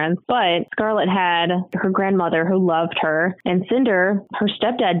parents, but Scarlet had her grandmother who loved her. And Cinder, her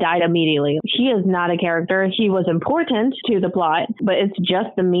stepdad died immediately. He is not a character. He was important to the plot, but it's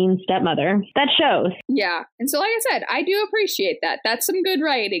just the mean stepmother. That shows. Yeah. And so like I said, I do appreciate that. That's some good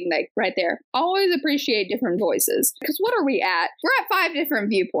writing right there. Always appreciate different voices. Because what are we at? We're at 5 different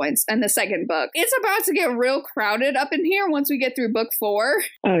viewpoints in the second book. It's about to get real crowded up in here once we get through book 4.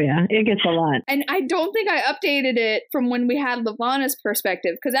 Oh yeah, it gets a lot. And I don't think I updated it from when we had Levana's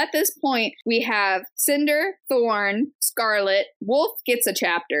perspective. Because at this point, we have Cinder, Thorn, Scarlet, Wolf gets a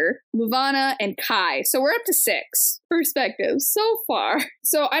chapter, Levana, and Kai. So we're up to 6 perspectives so far.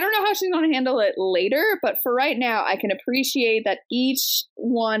 So I don't know how she's going to handle it later, but for right now, I can appreciate that each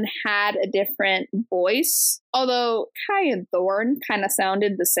one had a different voice. Although Kai and Thorn kind of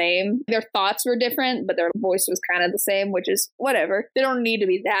sounded the same. Their thoughts were different, but their voice was kind of the same, which is whatever. They don't need to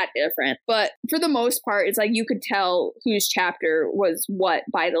be that different. But for the most part, it's like you could tell whose chapter was what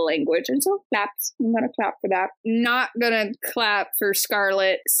by the language. And so claps. I'm going to clap for that. Not going to clap for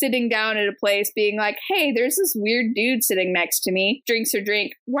Scarlet sitting down at a place being like, hey, there's this weird dude sitting next to me. Drinks her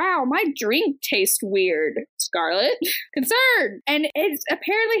drink. Wow, my drink tastes weird. Scarlet. Concerned. And it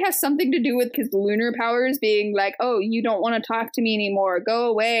apparently has something to do with his lunar powers being like, oh, you don't want to talk to me anymore, go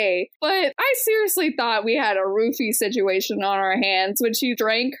away. But I seriously thought we had a roofie situation on our hands when she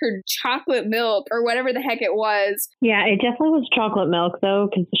drank her chocolate milk or whatever the heck it was. Yeah, it definitely was chocolate milk though,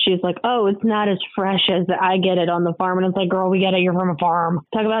 because she's like, oh, it's not as fresh as I get it on the farm. And it's like, girl, we get it, you're from a farm.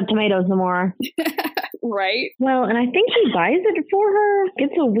 Talk about tomatoes some more. Right? Well, and I think he buys it for her.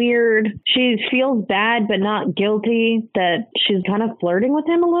 It's a weird, she feels bad but not guilty that she's kind of flirting with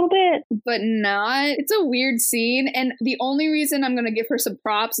him a little bit. But not. It's a weird scene. And the only reason I'm going to give her some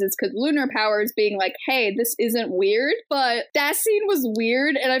props is because lunar powers being like, hey, this isn't weird. But that scene was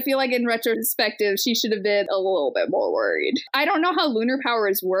weird. And I feel like in retrospective, she should have been a little bit more worried. I don't know how lunar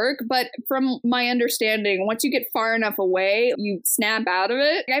powers work, but from my understanding, once you get far enough away, you snap out of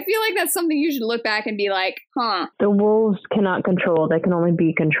it. I feel like that's something you should look back and be like, huh. The wolves cannot control. They can only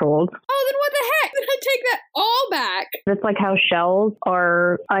be controlled. Oh, then what the heck? Then I take that all back. It's like how shells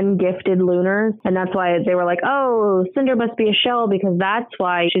are ungifted lunars. And that's why they were like, oh, Cinder must be a shell because that's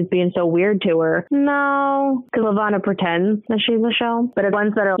why she's being so weird to her. No, because Levana pretends that she's a shell. But it's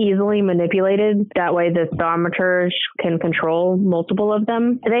ones that are easily manipulated. That way the thaumaturge can control multiple of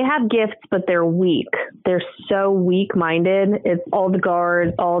them. They have gifts, but they're weak. They're so weak-minded. It's all the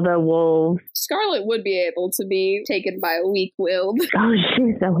guards, all the wolves. Scarlet would be able to be taken by a weak-willed. Oh,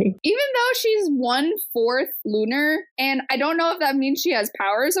 she's so weak. Even though she's 1/4 lunar, and I don't know if that means she has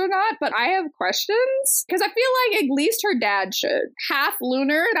powers or not, but I have questions. Because I feel like at least her dad should. Half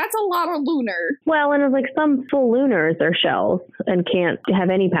lunar? That's a lot of lunar. Well, and it's like some full lunars are shells and can't have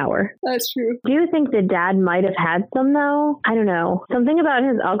any power. That's true. Do you think the dad might have had some, though? I don't know. Something about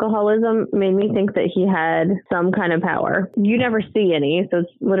his alcoholism made me think that he had some kind of power. You never see any, so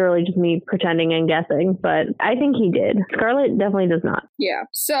it's literally just me pretending and guessing, but I think he did. Scarlet definitely does not. Yeah.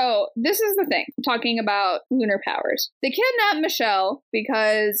 So this is the thing, talking about lunar powers. They kidnap Michelle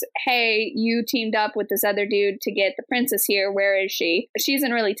because, hey, you teamed up with this other dude to get the princess here. Where is she? She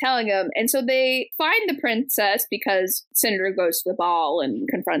isn't really telling him. And so they find the princess because Cinder goes to the ball and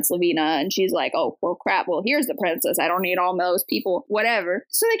confronts Lavina, and she's like, oh, well, crap. Well, here's the princess. I don't need all those people, whatever.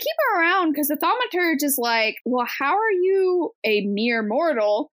 So they keep her around because the thaumaturge is like, well, how are you a mere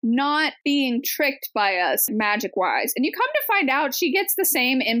mortal not being tricked by us magic-wise? And you come to find out she gets the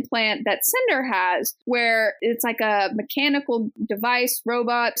same implant that Cinder has, where it's like a mechanical device,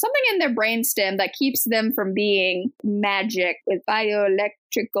 robot, something in their brainstem that keeps them from being magic with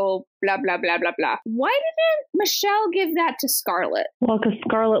bioelectrical blah, blah, blah, blah, blah. Why didn't Michelle give that to Scarlet? Well, because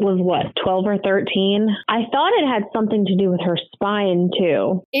Scarlet was, what, 12 or 13? I thought it had something to do with her spine,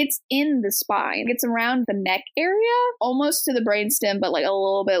 too. It's in the spine. It's around the neck area, almost to the brainstem, but like a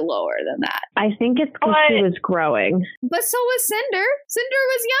little bit lower than that. I think it's because she was growing. But so was Cinder. Cinder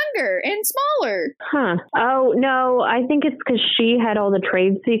was younger and smaller. Huh. Oh, no, I think it's because she had all the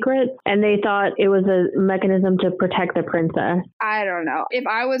trade secrets, and they thought it was a mechanism to protect the princess. I don't know. If if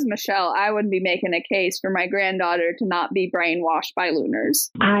I was Michelle, I would be making a case for my granddaughter to not be brainwashed by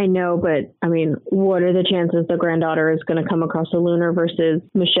Lunars. I know, but I mean, what are the chances the granddaughter is going to come across a Lunar versus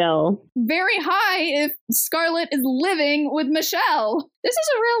Michelle? Very high if Scarlet is living with Michelle. This is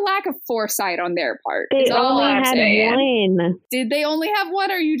a real lack of foresight on their part. They only had one. Did they only have one,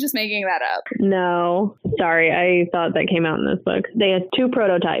 or are you just making that up? No. Sorry, I thought that came out in this book. They had 2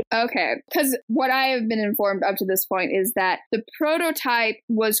 prototypes. Okay, because what I have been informed up to this point is that the prototype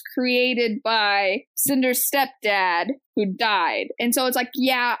was created by Cinder's stepdad, who died. And so it's like,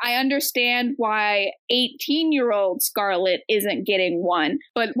 yeah, I understand why 18-year-old Scarlet isn't getting one,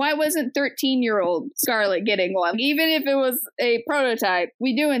 but why wasn't 13-year-old Scarlet getting one? Even if it was a prototype,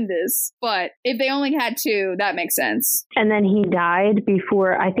 we doing this. But if they only had 2, that makes sense. And then he died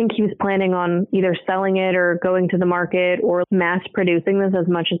before, I think he was planning on either selling it or going to the market or mass producing this as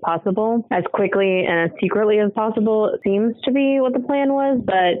much as possible, as quickly and as secretly as possible. It seems to be what the plan was,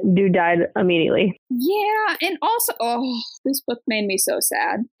 but dude died immediately. Yeah, and also, this book made me so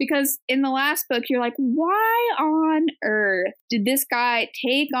sad because in the last book, you're like, why on earth did this guy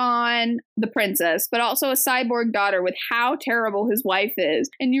take on the princess, but also a cyborg daughter with how terrible his wife is?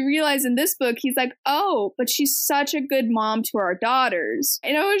 And you realize in this book, he's like, oh, but she's such a good mom to our daughters.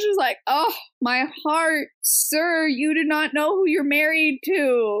 And I was just like, oh, my heart, sir, you do not know who you're married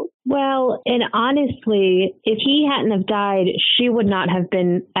to. Well, and honestly, if he hadn't have died, she would not have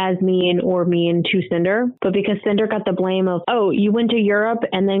been as mean or mean to Cinder. But because Cinder got the blame of, oh, you went to Europe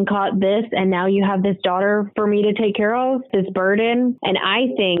and then caught this, and now you have this daughter for me to take care of, this burden. And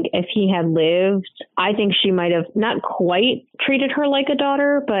I think if he had lived, I think she might have not quite treated her like a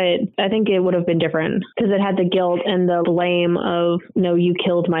daughter, but I think it would have been different because it had the guilt and the blame of, no, you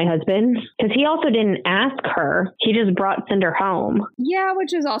killed my husband. Because he also didn't ask her. He just brought Cinder home. Yeah,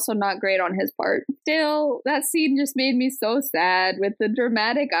 which is also not great on his part. Still, that scene just made me so sad with the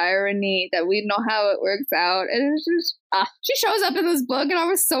dramatic irony that we know how it works out. And it's just, she shows up in this book and I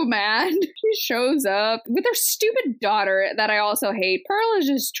was so mad. She shows up with her stupid daughter that I also hate. Pearl is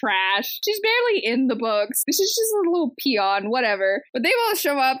just trash. She's barely in the books. She's just a little peon, whatever. But they both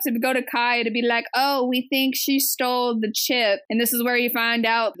show up to go to Kai to be like, oh, we think she stole the chip. And this is where you find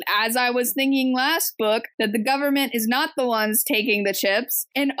out, as I was thinking last book, that the government is not the ones taking the chips.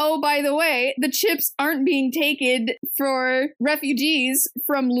 And oh, by the way, the chips aren't being taken for refugees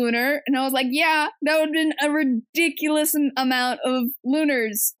from Lunar. And I was like, yeah, that would have been a ridiculous amount of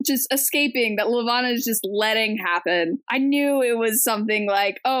Lunars just escaping that Levana is just letting happen. I knew it was something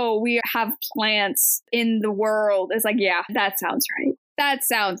like, oh, we have plants in the world. It's like, yeah, that sounds right. That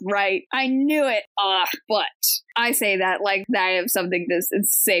sounds right. I knew it. But I say that like I have something to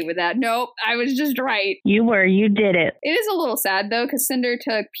say with that. Nope, I was just right. You did it. It is a little sad though, because Cinder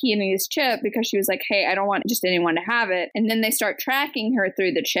took Peony's chip because she was like, hey, I don't want just anyone to have it. And then they start tracking her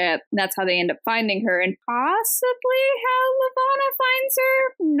through the chip. And that's how they end up finding her, and possibly how Levana finds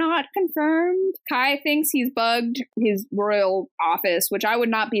her. Not confirmed. Kai thinks he's bugged his royal office, which I would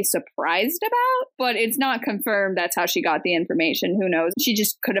not be surprised about, but it's not confirmed that's how she got the information. Who knows? She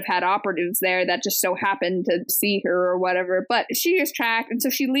just could have had operatives there that just so happened to see her or whatever, but she is tracked, and so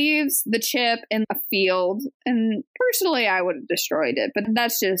she leaves the chip in a field, and personally I would have destroyed it, but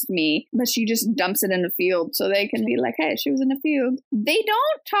that's just me. But she just dumps it in a field so they can be like, hey, she was in a field. They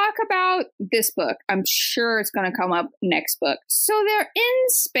don't talk about this book. I'm sure it's going to come up next book. So they're in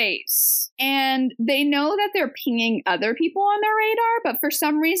space, and they know that they're pinging other people on their radar, but for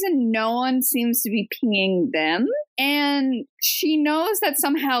some reason no one seems to be pinging them. And she knows that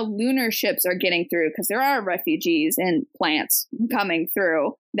somehow lunar ships are getting through because there are refugees and plants coming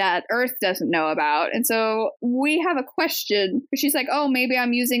through that Earth doesn't know about. And so we have a question. She's like, oh, maybe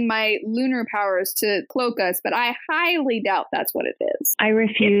I'm using my lunar powers to cloak us, but I highly doubt that's what it is. I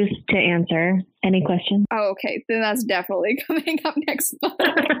refuse to answer any questions. Oh, okay. Then that's definitely coming up next month.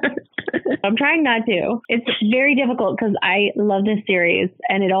 I'm trying not to. It's very difficult because I love this series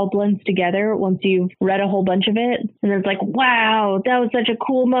and it all blends together once you've read a whole bunch of it. And it's like, wow, that was such a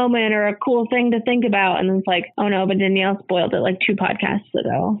cool moment or a cool thing to think about. And then it's like, oh no, but Danielle spoiled it like 2 podcasts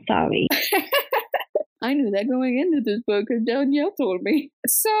ago. Sorry. I knew that going into this book because Danielle told me.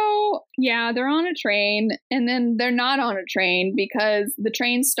 So, yeah, they're on a train, and then they're not on a train because the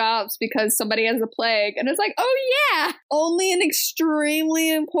train stops because somebody has a plague. And it's like, oh yeah, only an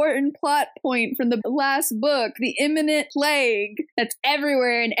extremely important plot point from the last book, the imminent plague that's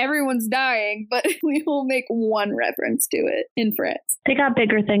everywhere and everyone's dying, but we will make one reference to it in France. They got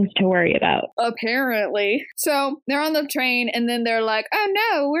bigger things to worry about. Apparently. So they're on the train, and then they're like, oh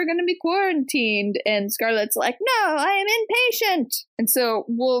no, we're going to be quarantined. And And Scarlet's like, no, I am impatient. And so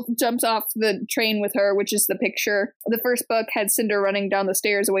Wolf jumps off the train with her, which is the picture. The first book had Cinder running down the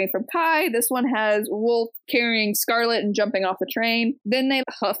stairs away from Kai. This one has Wolf carrying Scarlet and jumping off the train. Then they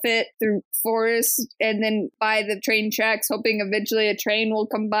hoof it through forest and then by the train tracks, hoping eventually a train will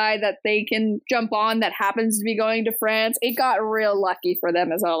come by that they can jump on that happens to be going to France. It got real lucky for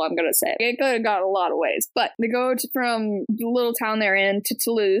them is all I'm going to say. It could have gone a lot of ways. But they go from the little town they're in to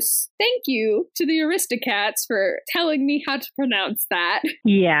Toulouse. Thank you to the Aristocats for telling me how to pronounce that.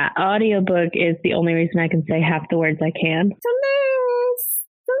 Yeah, audiobook is the only reason I can say half the words I can. Toulouse!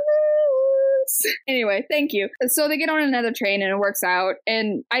 Toulouse! Anyway, thank you. So they get on another train and it works out.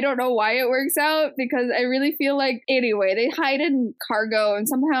 And I don't know why it works out because I really feel like, anyway, they hide in cargo and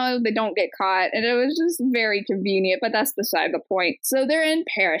somehow they don't get caught. And it was just very convenient, but that's beside the point. So they're in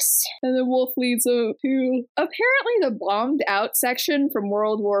Paris. And the Wolf leads them to apparently the bombed out section from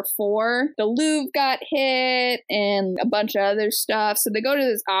World War IV. The Louvre got hit and a bunch of other stuff. So they go to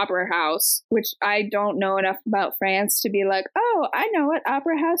this opera house, which I don't know enough about France to be like, oh, I know what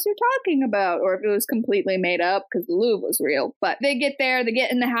opera house you're talking about. Or if it was completely made up because the Louvre was real. But they get there, they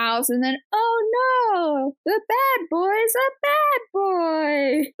get in the house, and then, oh no, the bad boy's a bad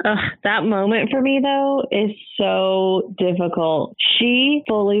boy. That moment for me, though, is so difficult. She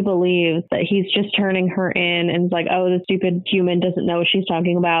fully believes that he's just turning her in and is like, oh, the stupid human doesn't know what she's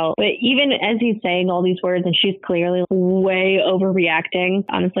talking about. But even as he's saying all these words and she's clearly way overreacting,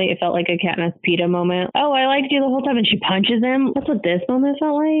 honestly, it felt like a Katniss Peeta moment. Oh, I liked you the whole time. And she punches him. That's what this moment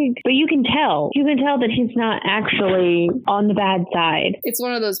felt like. But you can tell. You can tell that he's not actually on the bad side. It's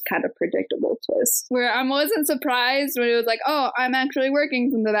one of those kind of predictable twists where I wasn't surprised when it was like, oh, I'm actually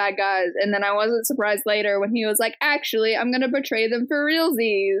working from the bad guys. And then I wasn't surprised later when he was like, actually, I'm going to betray them for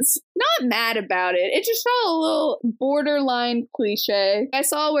realsies. Not mad about it. It just felt a little borderline cliche. I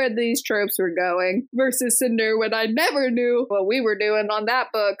saw where these tropes were going versus Cinder when I never knew what we were doing on that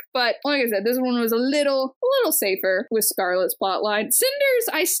book. But like I said, this one was a little safer with Scarlet's plotline. Cinder's,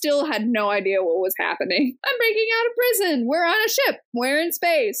 I still had no idea what was happening. I'm breaking out of prison. We're on a ship. We're in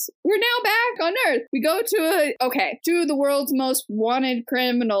space. We're now back on Earth. We go to two of the world's most wanted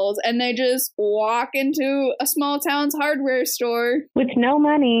criminals, and they just walk into a small town's hardware store. With no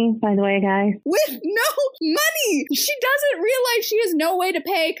money, by the way, guys. With no money! She doesn't realize she has no way to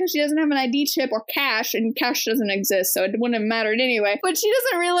pay because she doesn't have an ID chip or cash, and cash doesn't exist, so it wouldn't have mattered anyway. But she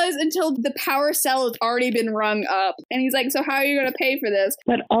doesn't realize until the power cell has already been rung up. And he's like, so how are you going to pay for this?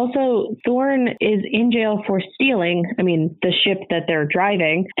 But also, Thorn is in jail for stealing, the ship that they're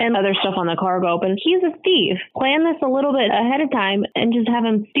driving, and other stuff on the cargo, but he's a thief. Plan this a little bit ahead of time and just have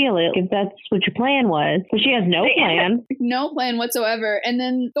him steal it if that's what your plan was. But she has no plan. No plan whatsoever. And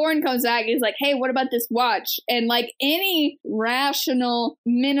then Thorn comes back and he's like, hey, what about this watch? And like any rational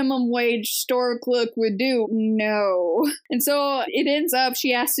minimum wage store clerk would do, no. And so it ends up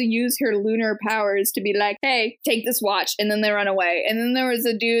she has to use her lunar powers to be like, hey, take this watch. And then they run away. And then there was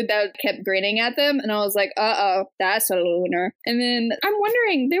a dude that kept grinning at them. And I was like, uh-oh, that's a lunar. And then I'm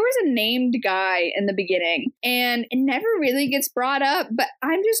wondering, there was a named guy in the beginning and it never really gets brought up, but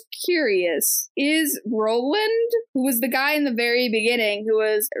I'm just curious. Is Roland, who was the guy in the very beginning who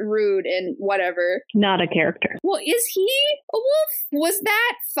was rude and whatever, not a character? Well, is he a wolf? Was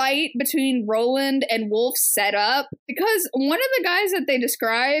that fight between Roland and Wolf set up? Because one of the guys that they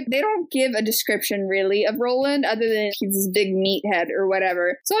describe, they don't give a description really of Roland other than he's this big meathead or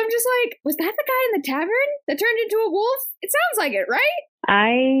whatever. So I'm just like, was that the guy in the tavern that turned into a wolf? It sounds like it, right?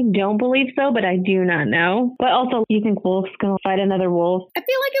 I don't believe so, but I do not know. But also, you think Wolf's gonna fight another wolf? I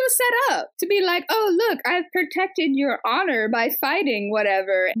feel like it was set up to be like, oh, look, I've protected your honor by fighting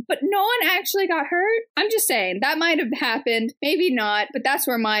whatever. But no one actually got hurt. I'm just saying, that might have happened. Maybe not, but that's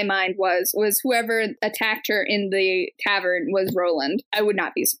where my mind was whoever attacked her in the tavern was Roland. I would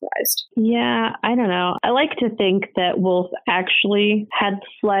not be surprised. Yeah, I don't know. I like to think that Wolf actually had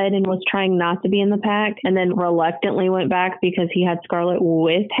fled and was trying not to be in the pack and then reluctantly went back because he had Scarlet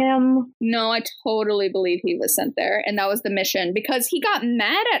with him. No, I totally believe he was sent there and that was the mission because he got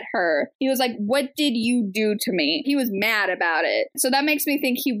mad at her. He was like, what did you do to me? He was mad about it. So that makes me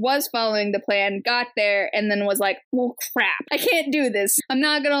think he was following the plan, got there, and then was like, well, crap, I can't do this. I'm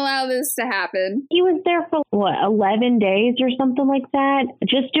not going to allow this to happen. He was there for, 11 days or something like that?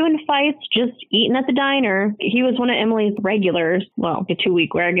 Just doing fights, just eating at the diner. He was one of Emily's regulars. Well, a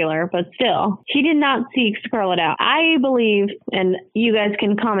 2-week regular, but still. He did not seek Scarlet out. I believe, and You guys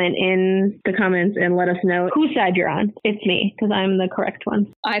can comment in the comments and let us know whose side you're on. It's me, because I'm the correct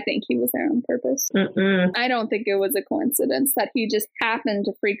one. I think he was there on purpose. I don't think it was a coincidence that he just happened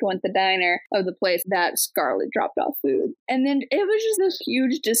to frequent the diner of the place that Scarlet dropped off food. And then it was just this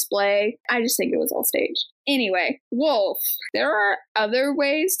huge display. I just think it was all staged. Anyway, Wolf, there are other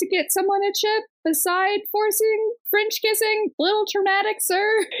ways to get someone a chip beside forcing French kissing. Little traumatic,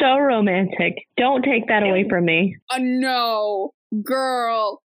 sir. So romantic. Don't take that away from me. No,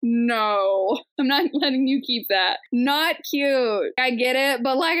 girl. No, I'm not letting you keep that. Not cute. I get it,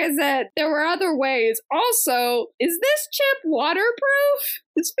 but like I said, there were other ways. Also, is this chip waterproof?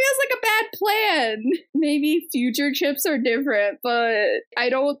 This feels like a bad plan. Maybe future chips are different, but I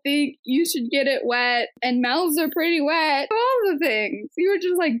don't think you should get it wet. And mouths are pretty wet. All the things. You were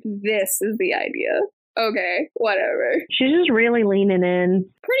just like, this is the idea. Okay, whatever. She's just really leaning in.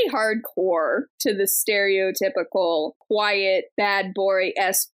 Pretty hardcore to the stereotypical quiet bad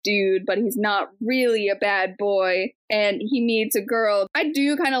boy-esque dude, but he's not really a bad boy. And he meets a girl. I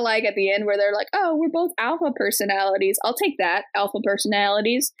do kind of like at the end where they're like, oh, we're both alpha personalities. I'll take that, alpha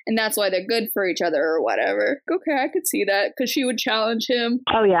personalities. And that's why they're good for each other or whatever. Okay, I could see that because she would challenge him.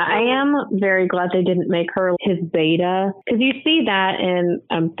 Oh, yeah. I am very glad they didn't make her his beta. Because you see that, and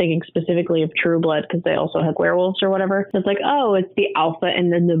I'm thinking specifically of True Blood because they also have werewolves or whatever. So it's like, oh, it's the alpha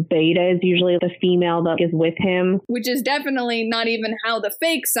and then the beta is usually the female that is with him. Which is definitely not even how the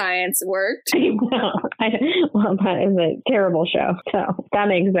fake science worked. Well, that is a terrible show, so that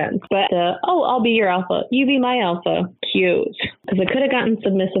makes sense. But, I'll be your alpha. You be my alpha. Cute. Because it could have gotten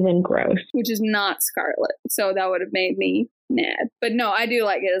submissive and gross. Which is not Scarlet, so that would have made me mad. But no, I do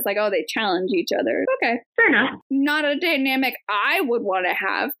like it. It's like, oh, they challenge each other. Okay. Fair enough. Not a dynamic I would want to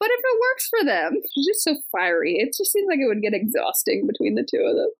have, but if it works for them. She's just so fiery. It just seems like it would get exhausting between the two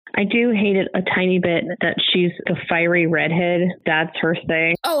of them. I do hate it a tiny bit that she's the fiery redhead. That's her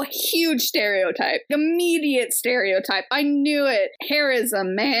thing. Oh, huge stereotype. Immediate stereotype. I knew it.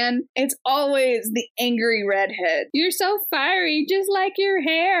 Hairism, man. It's always the angry redhead. You're so fiery, just like your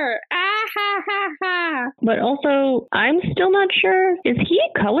hair. Ah, ha, ha, ha. But also, I'm still not sure. Is he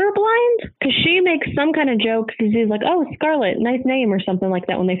colorblind? Because she makes some kind of joke because he's like, oh, Scarlet, nice name or something like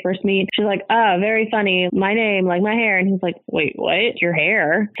that when they first meet. She's like, oh, very funny. My name, like my hair. And he's like, wait, what? Your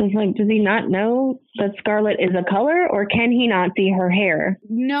hair? So it's like, does he not know that Scarlet is a color or can he not see her hair?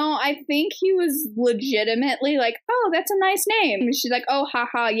 No, I think he was legitimately like, oh, that's a nice name. And she's like, oh,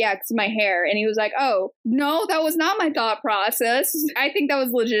 haha, yeah, it's my hair. And he was like, oh, no, that was not my thought process. I think that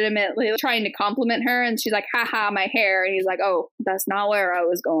was legitimately trying to compliment her. And she's like, haha, my hair. And he's like, oh, that's not where I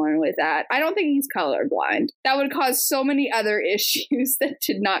was going with that. I don't think he's colorblind. That would cause so many other issues that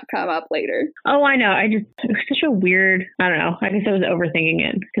did not come up later. Oh, I know. It was such a weird, I don't know. I guess I was overthinking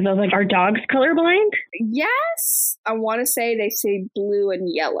it because I was like, are dogs colorblind? Yes. I want to say they say blue and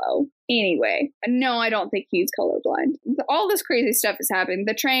yellow. Anyway, no, I don't think he's colorblind. All this crazy stuff is happening.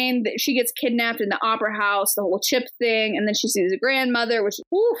 The train, she gets kidnapped in the opera house, the whole chip thing, and then she sees a grandmother, which,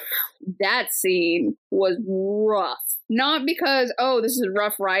 oof, that scene was rough. Not because, oh, this is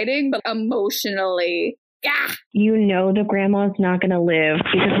rough writing, but emotionally. Gah! You know the grandma's not going to live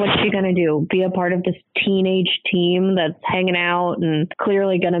because what's she going to do? Be a part of this teenage team that's hanging out and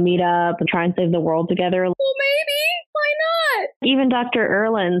clearly going to meet up and try and save the world together? Well, maybe. Why not? Even Dr.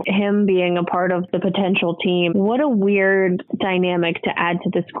 Erland, him being a part of the potential team, what a weird dynamic to add to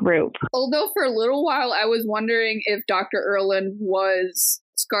this group. Although for a little while I was wondering if Dr. Erland was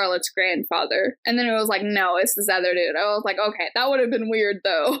Scarlet's grandfather. And then it was like, no, it's this other dude. I was like, okay, that would have been weird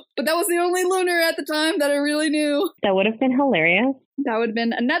though. But that was the only Lunar at the time that I really knew. That would have been hilarious. That would have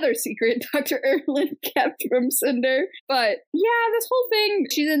been another secret Dr. Erland kept from Cinder. But yeah, this whole thing,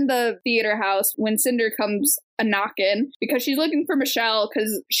 she's in the theater house when Cinder comes a knockin' because she's looking for Michelle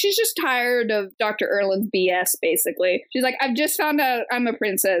because she's just tired of Dr. Erland's BS, basically. She's like, I've just found out I'm a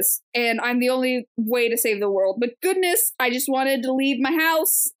princess and I'm the only way to save the world. But goodness, I just wanted to leave my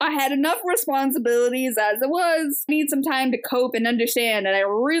house. I had enough responsibilities as it was. I need some time to cope and understand, and I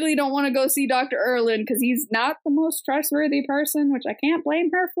really don't want to go see Dr. Erland because he's not the most trustworthy person, which I can't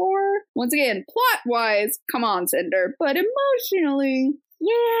blame her for. Once again, plot-wise, come on, Cinder. But emotionally,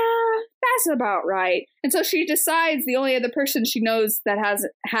 yeah, that's about right. And so she decides the only other person she knows that has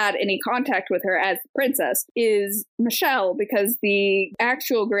had any contact with her as princess is Michelle, because the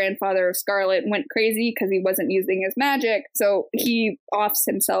actual grandfather of Scarlet went crazy because he wasn't using his magic. So he offs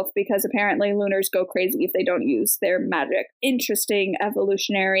himself because apparently Lunars go crazy if they don't use their magic. Interesting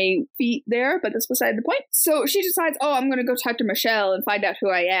evolutionary feat there, but that's beside the point. So she decides, oh, I'm going to go talk to Michelle and find out who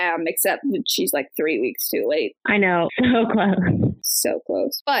I am, except that she's like 3 weeks too late. I know. So close. So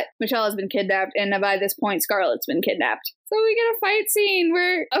close. But Michelle has been kidnapped, and by this point, Scarlet's been kidnapped. So we get a fight scene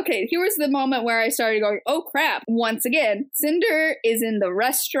where, okay, here was the moment where I started going, oh crap. Once again, Cinder is in the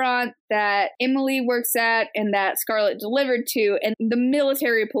restaurant that Emily works at and that Scarlet delivered to, and the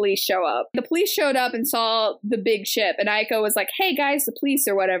military police show up. The police showed up and saw the big ship, and Aiko was like, hey guys, the police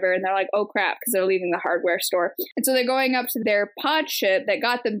or whatever, and they're like, oh crap, because they're leaving the hardware store. And so they're going up to their pod ship that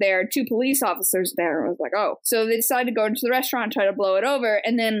got them there, 2 police officers there, and I was like, oh. So they decided to go into the restaurant and try to blow it over,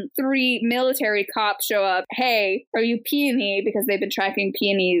 and then 3 military cops show up. Hey, are you Peony? Because they've been tracking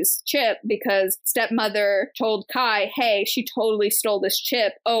Peony's chip because stepmother told Kai, hey, she totally stole this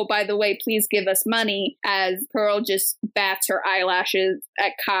chip. Oh, by the way, please give us money, as Pearl just bats her eyelashes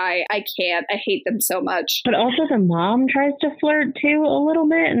at Kai. I can't. I hate them so much. But also the mom tries to flirt too a little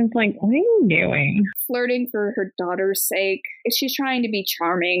bit, and it's like, what are you doing? Flirting for her daughter's sake. She's trying to be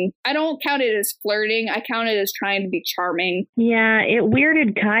charming. I don't count it as flirting. I count it as trying to be charming. Yeah, it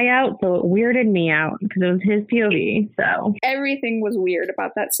weirded Kai out, so it weirded me out because it was his POV, so. Everything was weird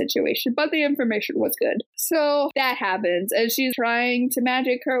about that situation, but the information was good. So that happens, and she's trying to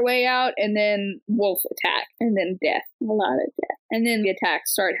magic her way out, and then wolf attack, and then death. A lot of death. And then the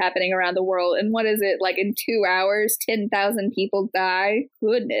attacks start happening around the world. And what is it? Like in 2 hours, 10,000 people die?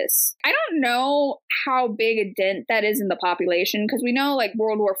 Goodness. I don't know how big a dent that is in the population, because we know like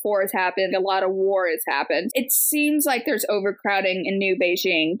World War IV has happened. A lot of war has happened. It seems like there's overcrowding in New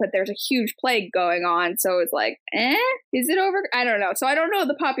Beijing, but there's a huge plague going on. So it's like, is it over? I don't know. So I don't know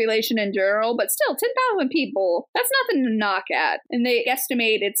the population in general, but still 10,000 people. That's nothing to knock at. And they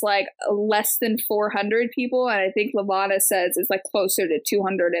estimate it's like less than 400 people. And I think Lavana says it's like closer to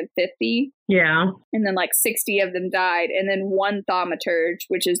 250. Yeah. And then like 60 of them died. And then 1 thaumaturge,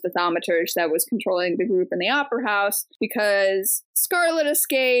 which is the thaumaturge that was controlling the group in the opera house, because Scarlet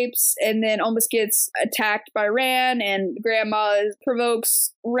escapes and then almost gets attacked by Ran, and Grandma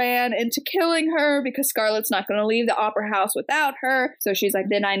provokes Ran into killing her because Scarlet's not going to leave the opera house without her. So she's like,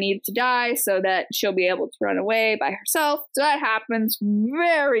 then I need to die so that she'll be able to run away by herself. So that happens.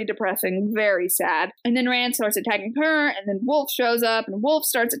 Very depressing, very sad. And then Ran starts attacking her, and then Wolf shows up, and Wolf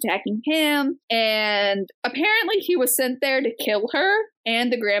starts attacking him. And apparently he was sent there to kill her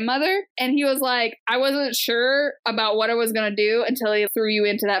and the grandmother. And he was like, I wasn't sure about what I was going to do until he threw you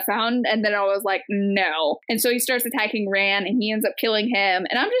into that fountain. And then I was like, no. And so he starts attacking Ran, and he ends up killing him.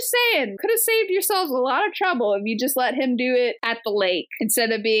 And I'm just saying, could have saved yourselves a lot of trouble if you just let him do it at the lake instead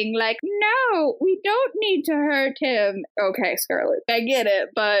of being like, no, we don't need to hurt him. Okay, Scarlet, I get it,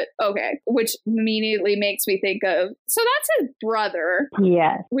 but okay. Which immediately makes me think of, so that's his brother.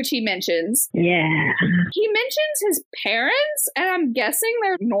 Yes. Which he mentions. Yeah. He mentions his parents, and I'm guessing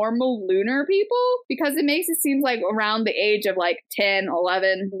they're normal lunar people, because it makes it seem like around the age of like 10,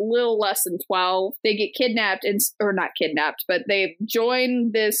 11, a little less than 12, they get kidnapped, or not kidnapped, but they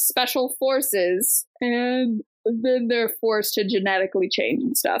join this special forces, and then they're forced to genetically change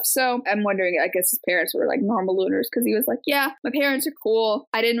and stuff. So I'm wondering, I guess his parents were like normal lunars, because he was like, yeah, my parents are cool.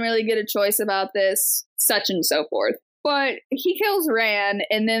 I didn't really get a choice about this, such and so forth. But he kills Ran,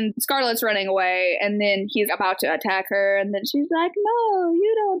 and then Scarlet's running away, and then he's about to attack her, and then she's like, no,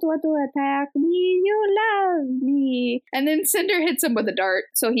 you don't want to attack me, you love me. And then Cinder hits him with a dart,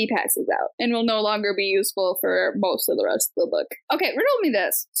 so he passes out, and will no longer be useful for most of the rest of the book. Okay, riddle me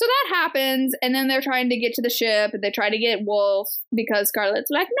this. So that happens, and then they're trying to get to the ship, and they try to get Wolf, because Scarlet's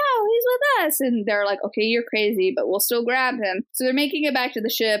like, no, he's with us. And they're like, okay, you're crazy, but we'll still grab him. So they're making it back to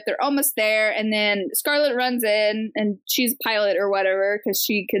the ship, they're almost there, and then Scarlet runs in, and she's pilot or whatever, because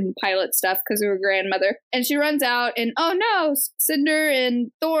she can pilot stuff because of her grandmother. And she runs out, and oh no, Cinder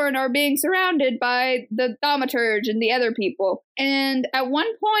and Thorn are being surrounded by the thaumaturge and the other people. And at one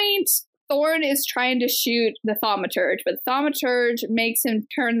point, Thorn is trying to shoot the thaumaturge, but the thaumaturge makes him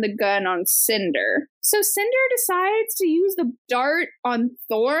turn the gun on Cinder. So Cinder decides to use the dart on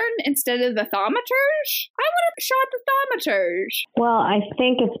Thorn instead of the thaumaturge? I would have shot the thaumaturge. Well, I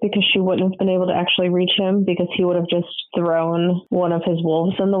think it's because she wouldn't have been able to actually reach him, because he would have just thrown one of his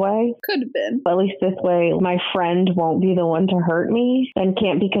wolves in the way. Could have been. But at least this way, my friend won't be the one to hurt me and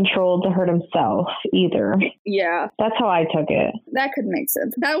can't be controlled to hurt himself either. Yeah. That's how I took it. That could make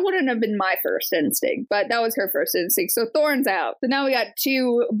sense. That wouldn't have been my first instinct, but that was her first instinct. So Thorn's out. So now we got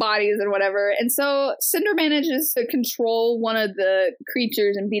 2 bodies and whatever. And so Cinder manages to control one of the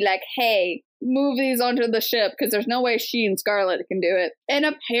creatures and be like, hey, move these onto the ship, because there's no way she and Scarlet can do it. And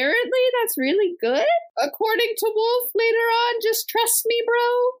apparently that's really good. according to Wolf later on, just trust me,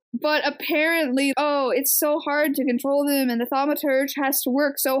 bro. But apparently, it's so hard to control them, and the thaumaturge has to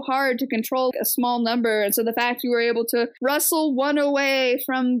work so hard to control a small number. And so the fact you were able to wrestle one away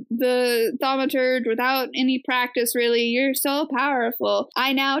from the thaumaturge without any practice, really, you're so powerful.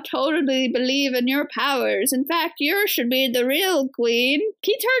 I now totally believe in your powers. In fact, you should be the real queen.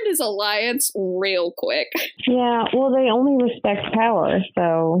 He turned his alliance real quick. Yeah, well, they only respect power,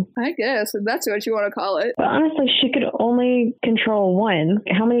 so... I guess, if that's what you want to call it. But honestly, she could only control one.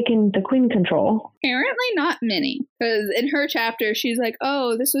 How many can the queen control? Apparently not many. Because in her chapter, she's like,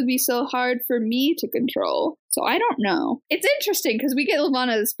 this would be so hard for me to control. So I don't know. It's interesting because we get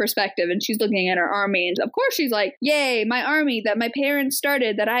Levana's perspective and she's looking at her army. And of course she's like, yay, my army that my parents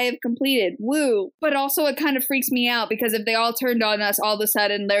started that I have completed. Woo. But also it kind of freaks me out because if they all turned on us all of a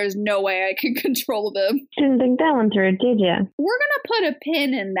sudden, there's no way I can control them. Didn't think that one through, did ya? We're going to put a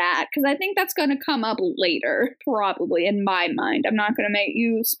pin in that because I think that's going to come up later, probably in my mind. I'm not going to make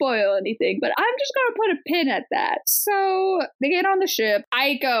you spoil anything, but I'm just going to put a pin at that. So they get on the ship.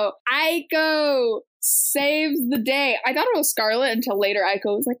 Aiko saves the day. I thought it was Scarlet until later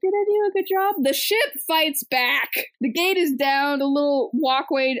Aiko was like, did I do a good job? The ship fights back. The gate is down, a little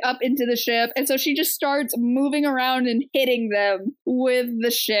walkway up into the ship, and so she just starts moving around and hitting them with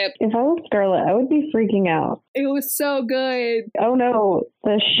the ship. If I was Scarlet, I would be freaking out. It was so good. Oh no,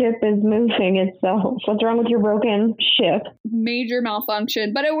 the ship is moving itself. What's wrong with your broken ship? Major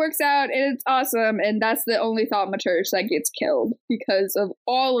malfunction, but it works out and it's awesome, and that's the only thaumaturge that gets killed because of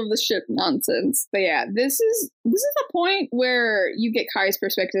all of the ship nonsense. But yeah, this is the point where you get Kai's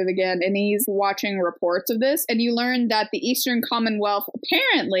perspective again, and he's watching reports of this, and you learn that the Eastern Commonwealth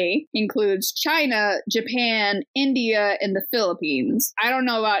apparently includes China, Japan, India, and the Philippines. I don't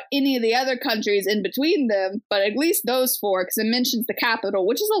know about any of the other countries in between them, but at least those four, because it mentions the capital,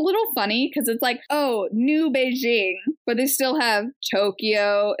 which is a little funny, because it's like, New Beijing, but they still have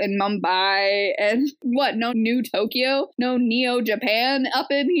Tokyo and Mumbai, and what, no New Tokyo? No Neo Japan up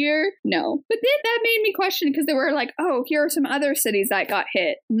in here? No. But then that made me question, because they were like, here are some other cities that got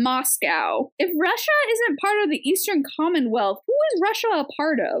hit. Moscow. If Russia isn't part of the Eastern Commonwealth, who is Russia a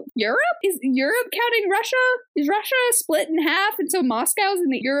part of? Europe? Is Europe counting Russia? Is Russia split in half and so Moscow's in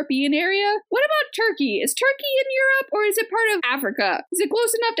the European area? What about Turkey? Is Turkey in Europe or is it part of Africa? Is it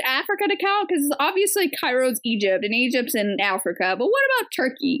close enough to Africa to count? Because obviously Cairo's Egypt and Egypt's in Africa, but what about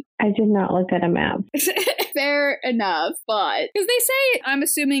Turkey? I did not look at a map. Fair enough, but because they say, I'm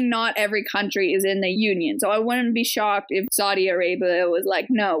assuming not every country is in the Union, so I wouldn't be shocked if Saudi Arabia was like,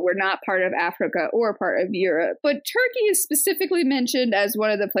 no, we're not part of Africa or part of Europe. But Turkey is specifically mentioned as one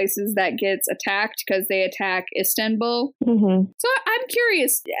of the places that gets attacked because they attack Istanbul. Mm-hmm. So I'm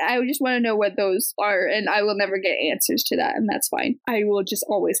curious. I just want to know what those are, and I will never get answers to that, and that's fine. I will just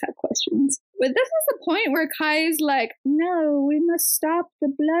always have questions. But this is the point where Kai's like, no, we must stop the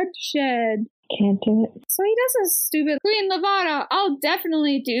bloodshed. Can't do it. So he does a stupid, Queen Levana, I'll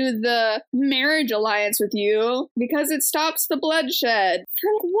definitely do the marriage alliance with you because it stops the bloodshed.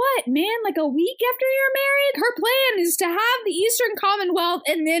 For what, man? Like a week after you're married? Her plan is to have the Eastern Commonwealth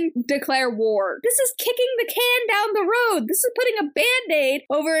and then declare war. This is kicking the can down the road. This is putting a band-aid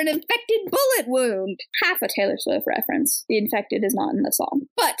over an infected bullet wound. Half a Taylor Swift reference. The infected is not in the song.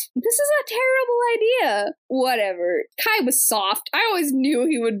 But this is a terrible idea. Whatever. Kai was soft. I always knew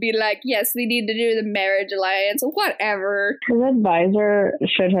he would be like, yes, we need to do the marriage alliance, whatever. His advisor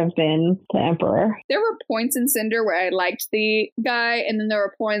should have been the emperor. There were points in Cinder where I liked the guy, and then there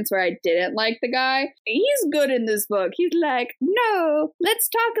were points where I didn't like the guy. He's good in this book. He's like, no, let's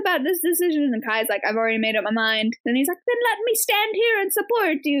talk about this decision. And Kai's like, I've already made up my mind. Then he's like, then let me stand here and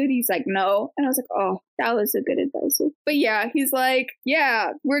support you. And he's like, no. And I was like, oh, that was a good advisor. But yeah, he's like, yeah,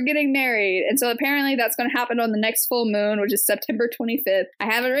 we're getting married. And so apparently that's going to happen on the next full moon, which is September 25th. I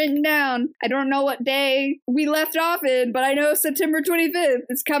have it written down. I don't know what day we left off in, but I know September 25th.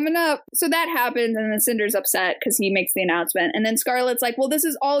 It's coming up. So that happens, and then Cinder's upset because he makes the announcement. And then Scarlet's like, well, this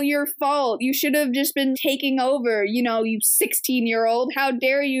is all your fault. You should have just been taking over, you 16-year-old. How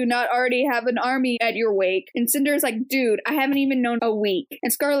dare you not already have an army at your wake? And Cinder's like, dude, I haven't even known a week.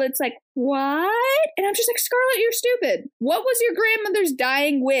 And Scarlet's like, what? And I'm just like, Scarlet, you're stupid. What was your grandmother's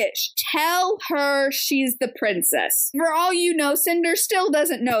dying wish? Tell her she's the princess. For all you know, Cinder still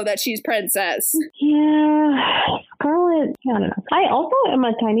doesn't know that she's princess. Yeah. Scarlet, I don't know. I also am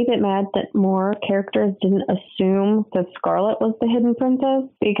a tiny bit mad that more characters didn't assume that Scarlet was the hidden princess,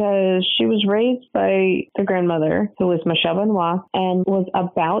 because she was raised by the grandmother, who was Michelle Benoit, and was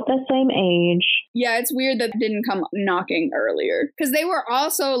about the same age. Yeah, it's weird that it didn't come knocking earlier. Because they were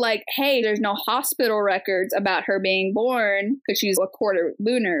also like, hey, there's no hospital records about her being born, because she's a quarter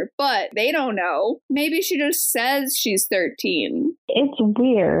lunar, but they don't know. Maybe she just says she's 13. It's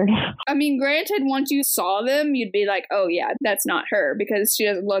weird. I mean, granted, once you saw them, you'd be like, oh yeah, that's not her, because she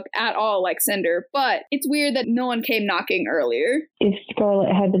doesn't look at all like Cinder. But it's weird that no one came knocking earlier. If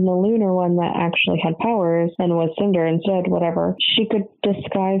Scarlet had been the lunar one that actually had powers and was Cinder instead, whatever, she could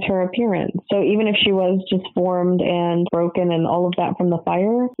disguise her appearance. So even if she was disformed and broken and all of that from the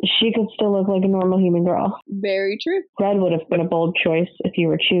fire, she could still look like a normal human girl. Very true. Red would have been a bold choice if you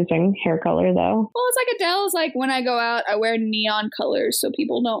were choosing hair color, though. Well, it's like Adele's like, when I go out, I wear neon colors so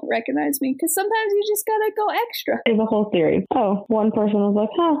people don't recognize me, because sometimes you just gotta go extra. There's a whole series. Oh, one person was like,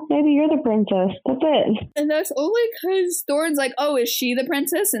 maybe you're the princess. That's it. And that's only because Thorne's like, oh, is she the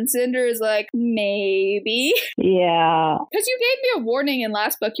princess? And Cinder is like, maybe. Yeah. Because you gave me a warning in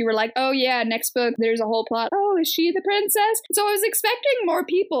last book. You were like, oh yeah, next book, there's a whole plot. Oh, is she the princess? So I was expecting more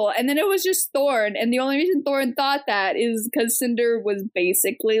people, and then it was just Thorne. And the only reason Thorne thought that is because Cinder was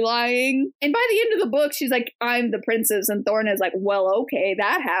basically lying. And by the end of the book, she's like, I'm the princess. And Thorne is like, well, okay,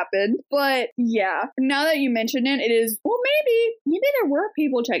 that happened. But yeah, now that you mention it, it is, well, maybe there were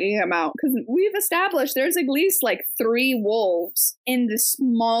people checking him out, because we've established there's at least like 3 wolves in this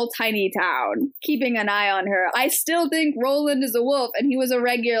small, tiny town keeping an eye on her. I still think Roland is a wolf, and he was a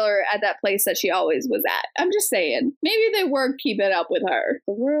regular at that place that she always was at. I'm just saying, maybe they were keeping up with her.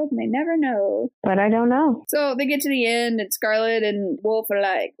 The world may never know. But I don't know. So they get to the end, and Scarlet and Wolf are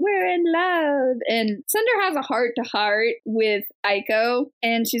like, we're in love. And Cinder has a heart-to-heart with Aiko,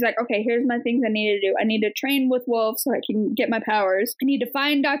 and she's like, okay, here's my things I need to do. I need to train with Wolf so I can get my powers. I need to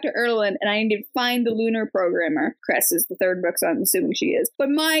find Dr. Erland, and I need to find the lunar programmer. Cress is the 3rd book, so I'm assuming she is. But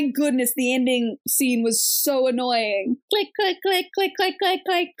my goodness, the ending scene was so annoying. Click, click, click, click, click, click,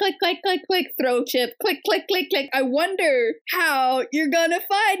 click, click, click, click, click, throw chip, click, click, click, click. I wonder how you're gonna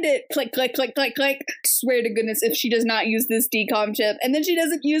find it. Click, click, click, click, click. I swear to goodness, if she does not use this decom chip, and then she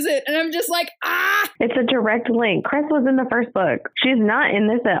doesn't use it, and I'm just like, ah! It's a direct link. Cress was in the first book. She's not in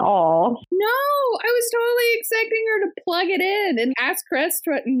this at all. No, I was totally expecting her to plug it in and ask Cress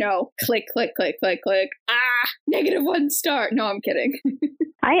to, no. Click, click, click, click, click. Ah! -1 star. No, I'm kidding.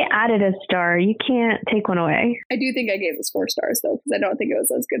 I added a star. You can't take one away. I do think I gave this 4 stars, though, because I don't think it was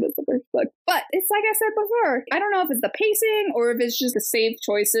as good as the first book. But it's like I said before. I don't know if it's the pacing or if it's just the safe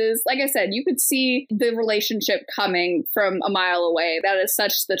choices. Like I said, you could see the relationship coming from a mile away. That is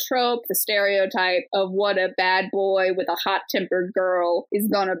such the trope, the stereotype of what a bad boy with a hot-tempered girl is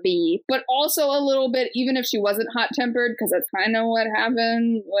gonna be. But also a little bit, even if she wasn't hot-tempered, because that's kind of what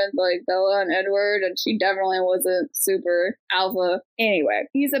happened with, like, Bella and Edward, and she definitely wasn't super alpha. Anyway.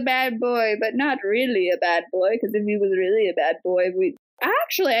 He's a bad boy, but not really a bad boy, because if he was really a bad boy,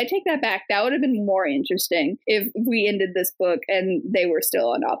 Actually, I take that back. That would have been more interesting if we ended this book and they were still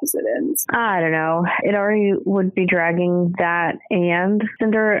on opposite ends. I don't know. It already would be dragging that and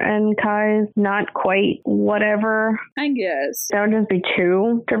Cinder and Kai's not quite whatever. I guess. That would just be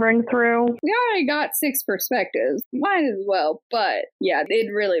 2 to bring through. We already got 6 perspectives. Might as well. But yeah,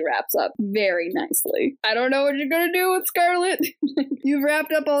 it really wraps up very nicely. I don't know what you're going to do with Scarlet. You've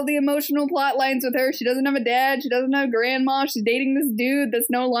wrapped up all the emotional plot lines with her. She doesn't have a dad. She doesn't have a grandma. She's dating this dude that's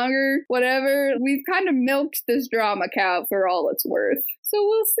no longer whatever. We've kind of milked this drama cow for all it's worth. So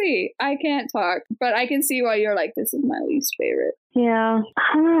we'll see. I can't talk, but I can see why you're like, this is my least favorite. Yeah,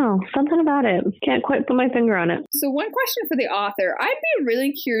 I don't know. Something about it. Can't quite put my finger on it. So one question for the author. I'd be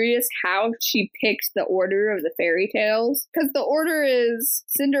really curious how she picked the order of the fairy tales. Because the order is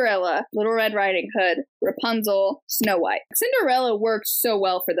Cinderella, Little Red Riding Hood, Rapunzel, Snow White. Cinderella works so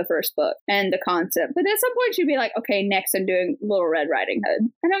well for the first book and the concept. But at some point she'd be like, okay, next I'm doing Little Red Riding Hood.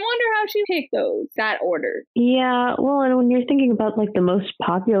 And I wonder how she picked that order. Yeah, well, and when you're thinking about like the most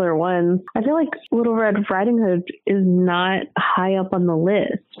popular ones, I feel like Little Red Riding Hood is not high up on the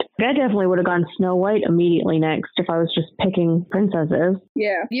list. I definitely would have gone Snow White immediately next if I was just picking princesses.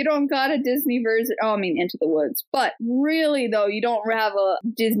 Yeah, you don't got a Disney version. Oh, I mean, Into the Woods. But really, though, you don't have a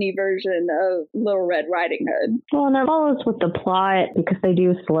Disney version of Little Red Riding Hood. Well, and that follows with the plot because they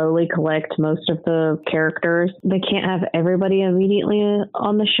do slowly collect most of the characters. They can't have everybody immediately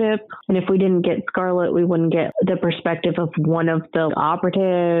on the ship. And if we didn't get Scarlet, we wouldn't get the perspective of one of the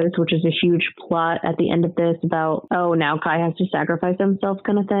operatives, which is a huge plot at the end of this about, oh, now Kai has to sacrifice himself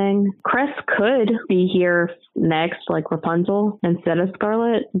kind of thing. thing. Cress could be here next, like Rapunzel, instead of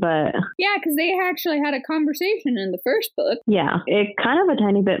Scarlet, but... Yeah, because they actually had a conversation in the first book. Yeah, it kind of a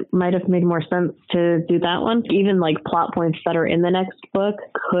tiny bit might have made more sense to do that one. Even like plot points that are in the next book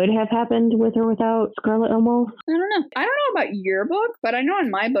could have happened with or without Scarlet almost. I don't know. I don't know about your book, but I know in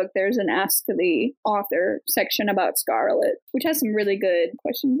my book there's an Ask the Author section about Scarlet, which has some really good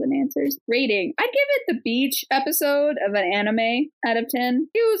questions and answers. Rating. I'd give it the beach episode of an anime out of 10.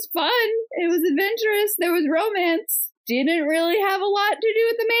 It was fun. It was adventurous. There was romance. Didn't really have a lot to do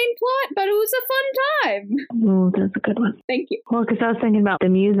with the main plot, but it was a fun time. Oh, that's a good one. Thank you. Well, because I was thinking about the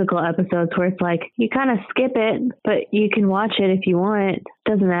musical episodes where it's like, you kind of skip it, but you can watch it if you want.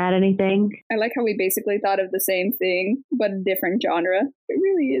 Doesn't add anything. I like how we basically thought of the same thing, but a different genre. It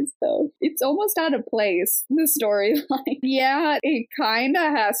really is, though. It's almost out of place, the storyline. Yeah, it kind of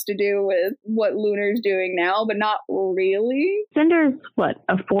has to do with what Lunar's doing now, but not really. Cinder's, what,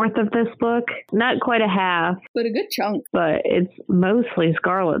 a fourth of this book? Not quite a half. But a good chunk. But it's mostly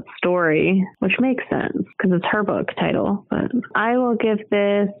Scarlet's story, which makes sense, because it's her book title. But I will give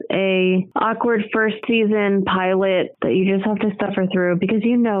this a awkward first season pilot that you just have to suffer through, because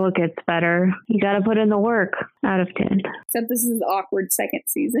you know it gets better. You got to put in the work out of 10. Except this is the awkward second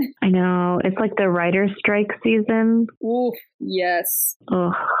season. I know. It's like the writer's strike season. Oof, yes.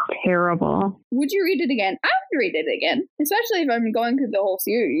 Ugh, terrible. Would you read it again? I would read it again. Especially if I'm going through the whole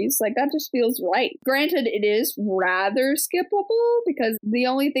series. Like, that just feels right. Granted, it is rather skippable, because the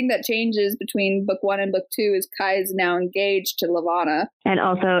only thing that changes between book 1 and book 2 is Kai is now engaged to Lavana. And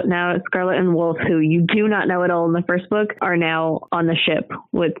also now Scarlet and Wolf, who you do not know at all in the first book, are now on the ship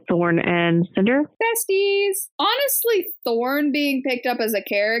with Thorn and Cinder. Besties! Honestly, Thorn being picked up as a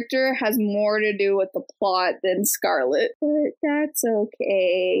character has more to do with the plot than Scarlet. But that's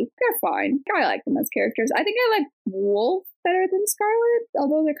okay. They're fine. I like them as characters. I think I like Wolf better than Scarlet,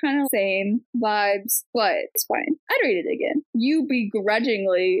 although they're kind of same vibes, but it's fine. I'd read it again. You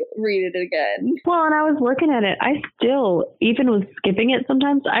begrudgingly read it again. Well, and I was looking at it. I still, even with skipping it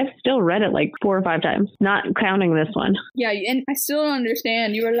sometimes, I've still read it like 4 or 5 times, not counting this one. Yeah, and I still don't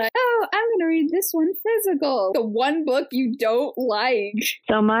understand. You were like, oh, I'm going to read this one physical. The one book you don't like.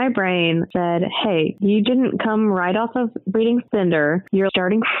 So my brain said, hey, you didn't come right off of reading Cinder. You're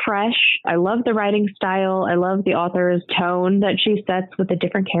starting fresh. I love the writing style. I love the author's tone that she sets with the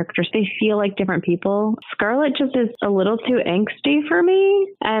different characters. They feel like different people. Scarlet just is a little too angsty for me,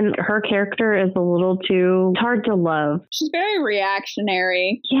 and her character is a little too hard to love. She's very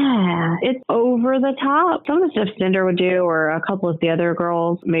reactionary. Yeah, it's over the top. Some of the stuff Cinder would do, or a couple of the other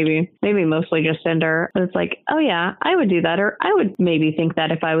girls, maybe mostly just Cinder. But it's like, oh yeah, I would do that, or I would maybe think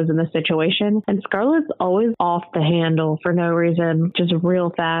that if I was in this situation. And Scarlet's always off the handle for no reason, just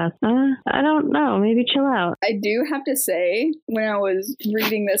real fast. I don't know, maybe chill out. I do have to say, when I was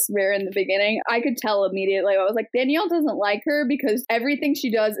reading this very in the beginning, I could tell immediately. I was like, Danielle doesn't like her because everything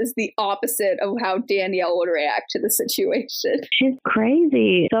she does is the opposite of how Danielle would react to the situation. She's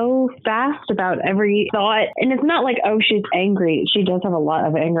crazy. So fast about every thought. And it's not like, oh, she's angry. She does have a lot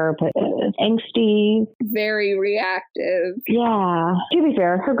of anger, but angsty. Very reactive. Yeah. To be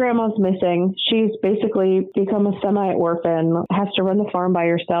fair, her grandma's missing. She's basically become a semi-orphan, has to run the farm by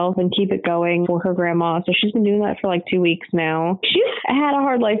herself and keep it going for her grandma. So she's been doing that for like 2 weeks now. She's had a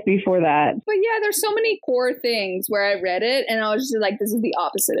hard life before that. But yeah, there's so many core things where I read it and I was just like, this is the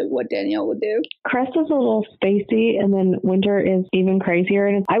opposite of what Danielle would do. Crest is a little spacey, and then Winter is even crazier.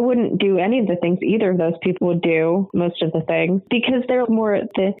 And I wouldn't do any of the things either of those people would do, most of the things, because they're more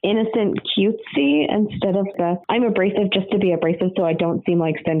the innocent cutesy instead of the I'm abrasive just to be abrasive so I don't seem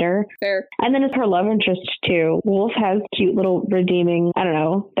like Cinder. Fair. And then it's her love interest too. Wolf has cute little redeeming, I don't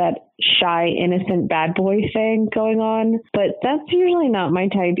know, that shy, innocent bad boy thing going on, but that's usually not my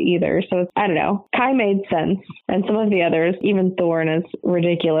type either. So I don't know. Kai made sense. And some of the others, even Thorn, as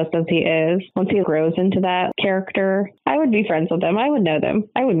ridiculous as he is, once he grows into that character, I would be friends with them. I would know them.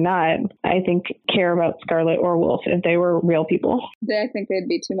 I would not, I think, care about Scarlet or Wolf if they were real people. I think they'd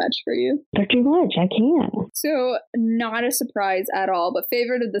be too much for you. They're too much. I can't. So not a surprise at all, but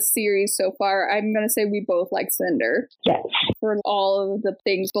favorite of the series so far, I'm going to say we both like Cinder. Yes. For all of the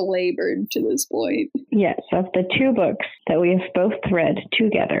things belabored to this point. Yes, of the 2 books that we have both read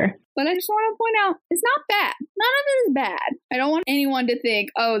together, but I just want to point out it's not bad. None of it is bad. I don't want anyone to think,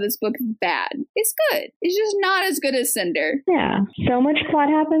 oh, this book is bad. It's good. It's just not as good as Cinder. Yeah. So much plot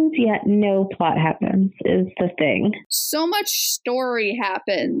happens, yet no plot happens is the thing. So much story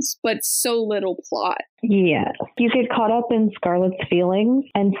happens, but so little plot. Yeah. You get caught up in Scarlet's feelings,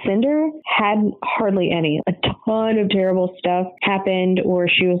 and Cinder had hardly any. A ton of terrible stuff happened, or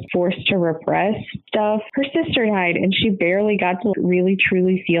she was forced to repress stuff. Her sister died, and she barely got to really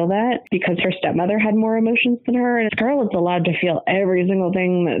truly feel that because her stepmother had more emotions than her, and Scarlet's allowed to feel every single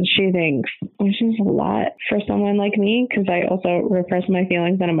thing that she thinks, which is a lot for someone like me, because I also repress my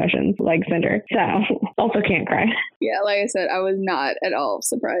feelings and emotions like Cinder. So, also can't cry. Yeah, like I said, I was not at all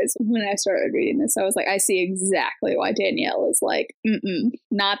surprised when I started reading this. I was like, I see exactly why Danielle is like,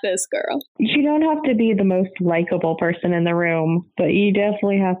 not this girl. You don't have to be the most likable person in the room, but you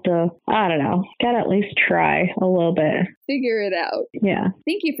definitely have to, I don't know, gotta at least try a little bit. Figure it out. Yeah.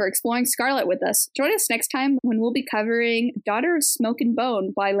 Thank you for exploring Scarlet with us. Join us next time when we'll be covering Daughter of Smoke and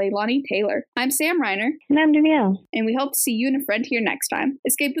Bone by Leilani Taylor. I'm Sam Reiner. And I'm Danielle. And we hope to see you and a friend here next time.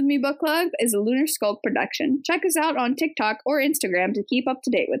 Escape with Me Book Club is a Lunar Skulk production. Check us out on TikTok or Instagram to keep up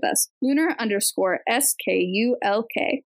to date with us. Lunar_SKULK.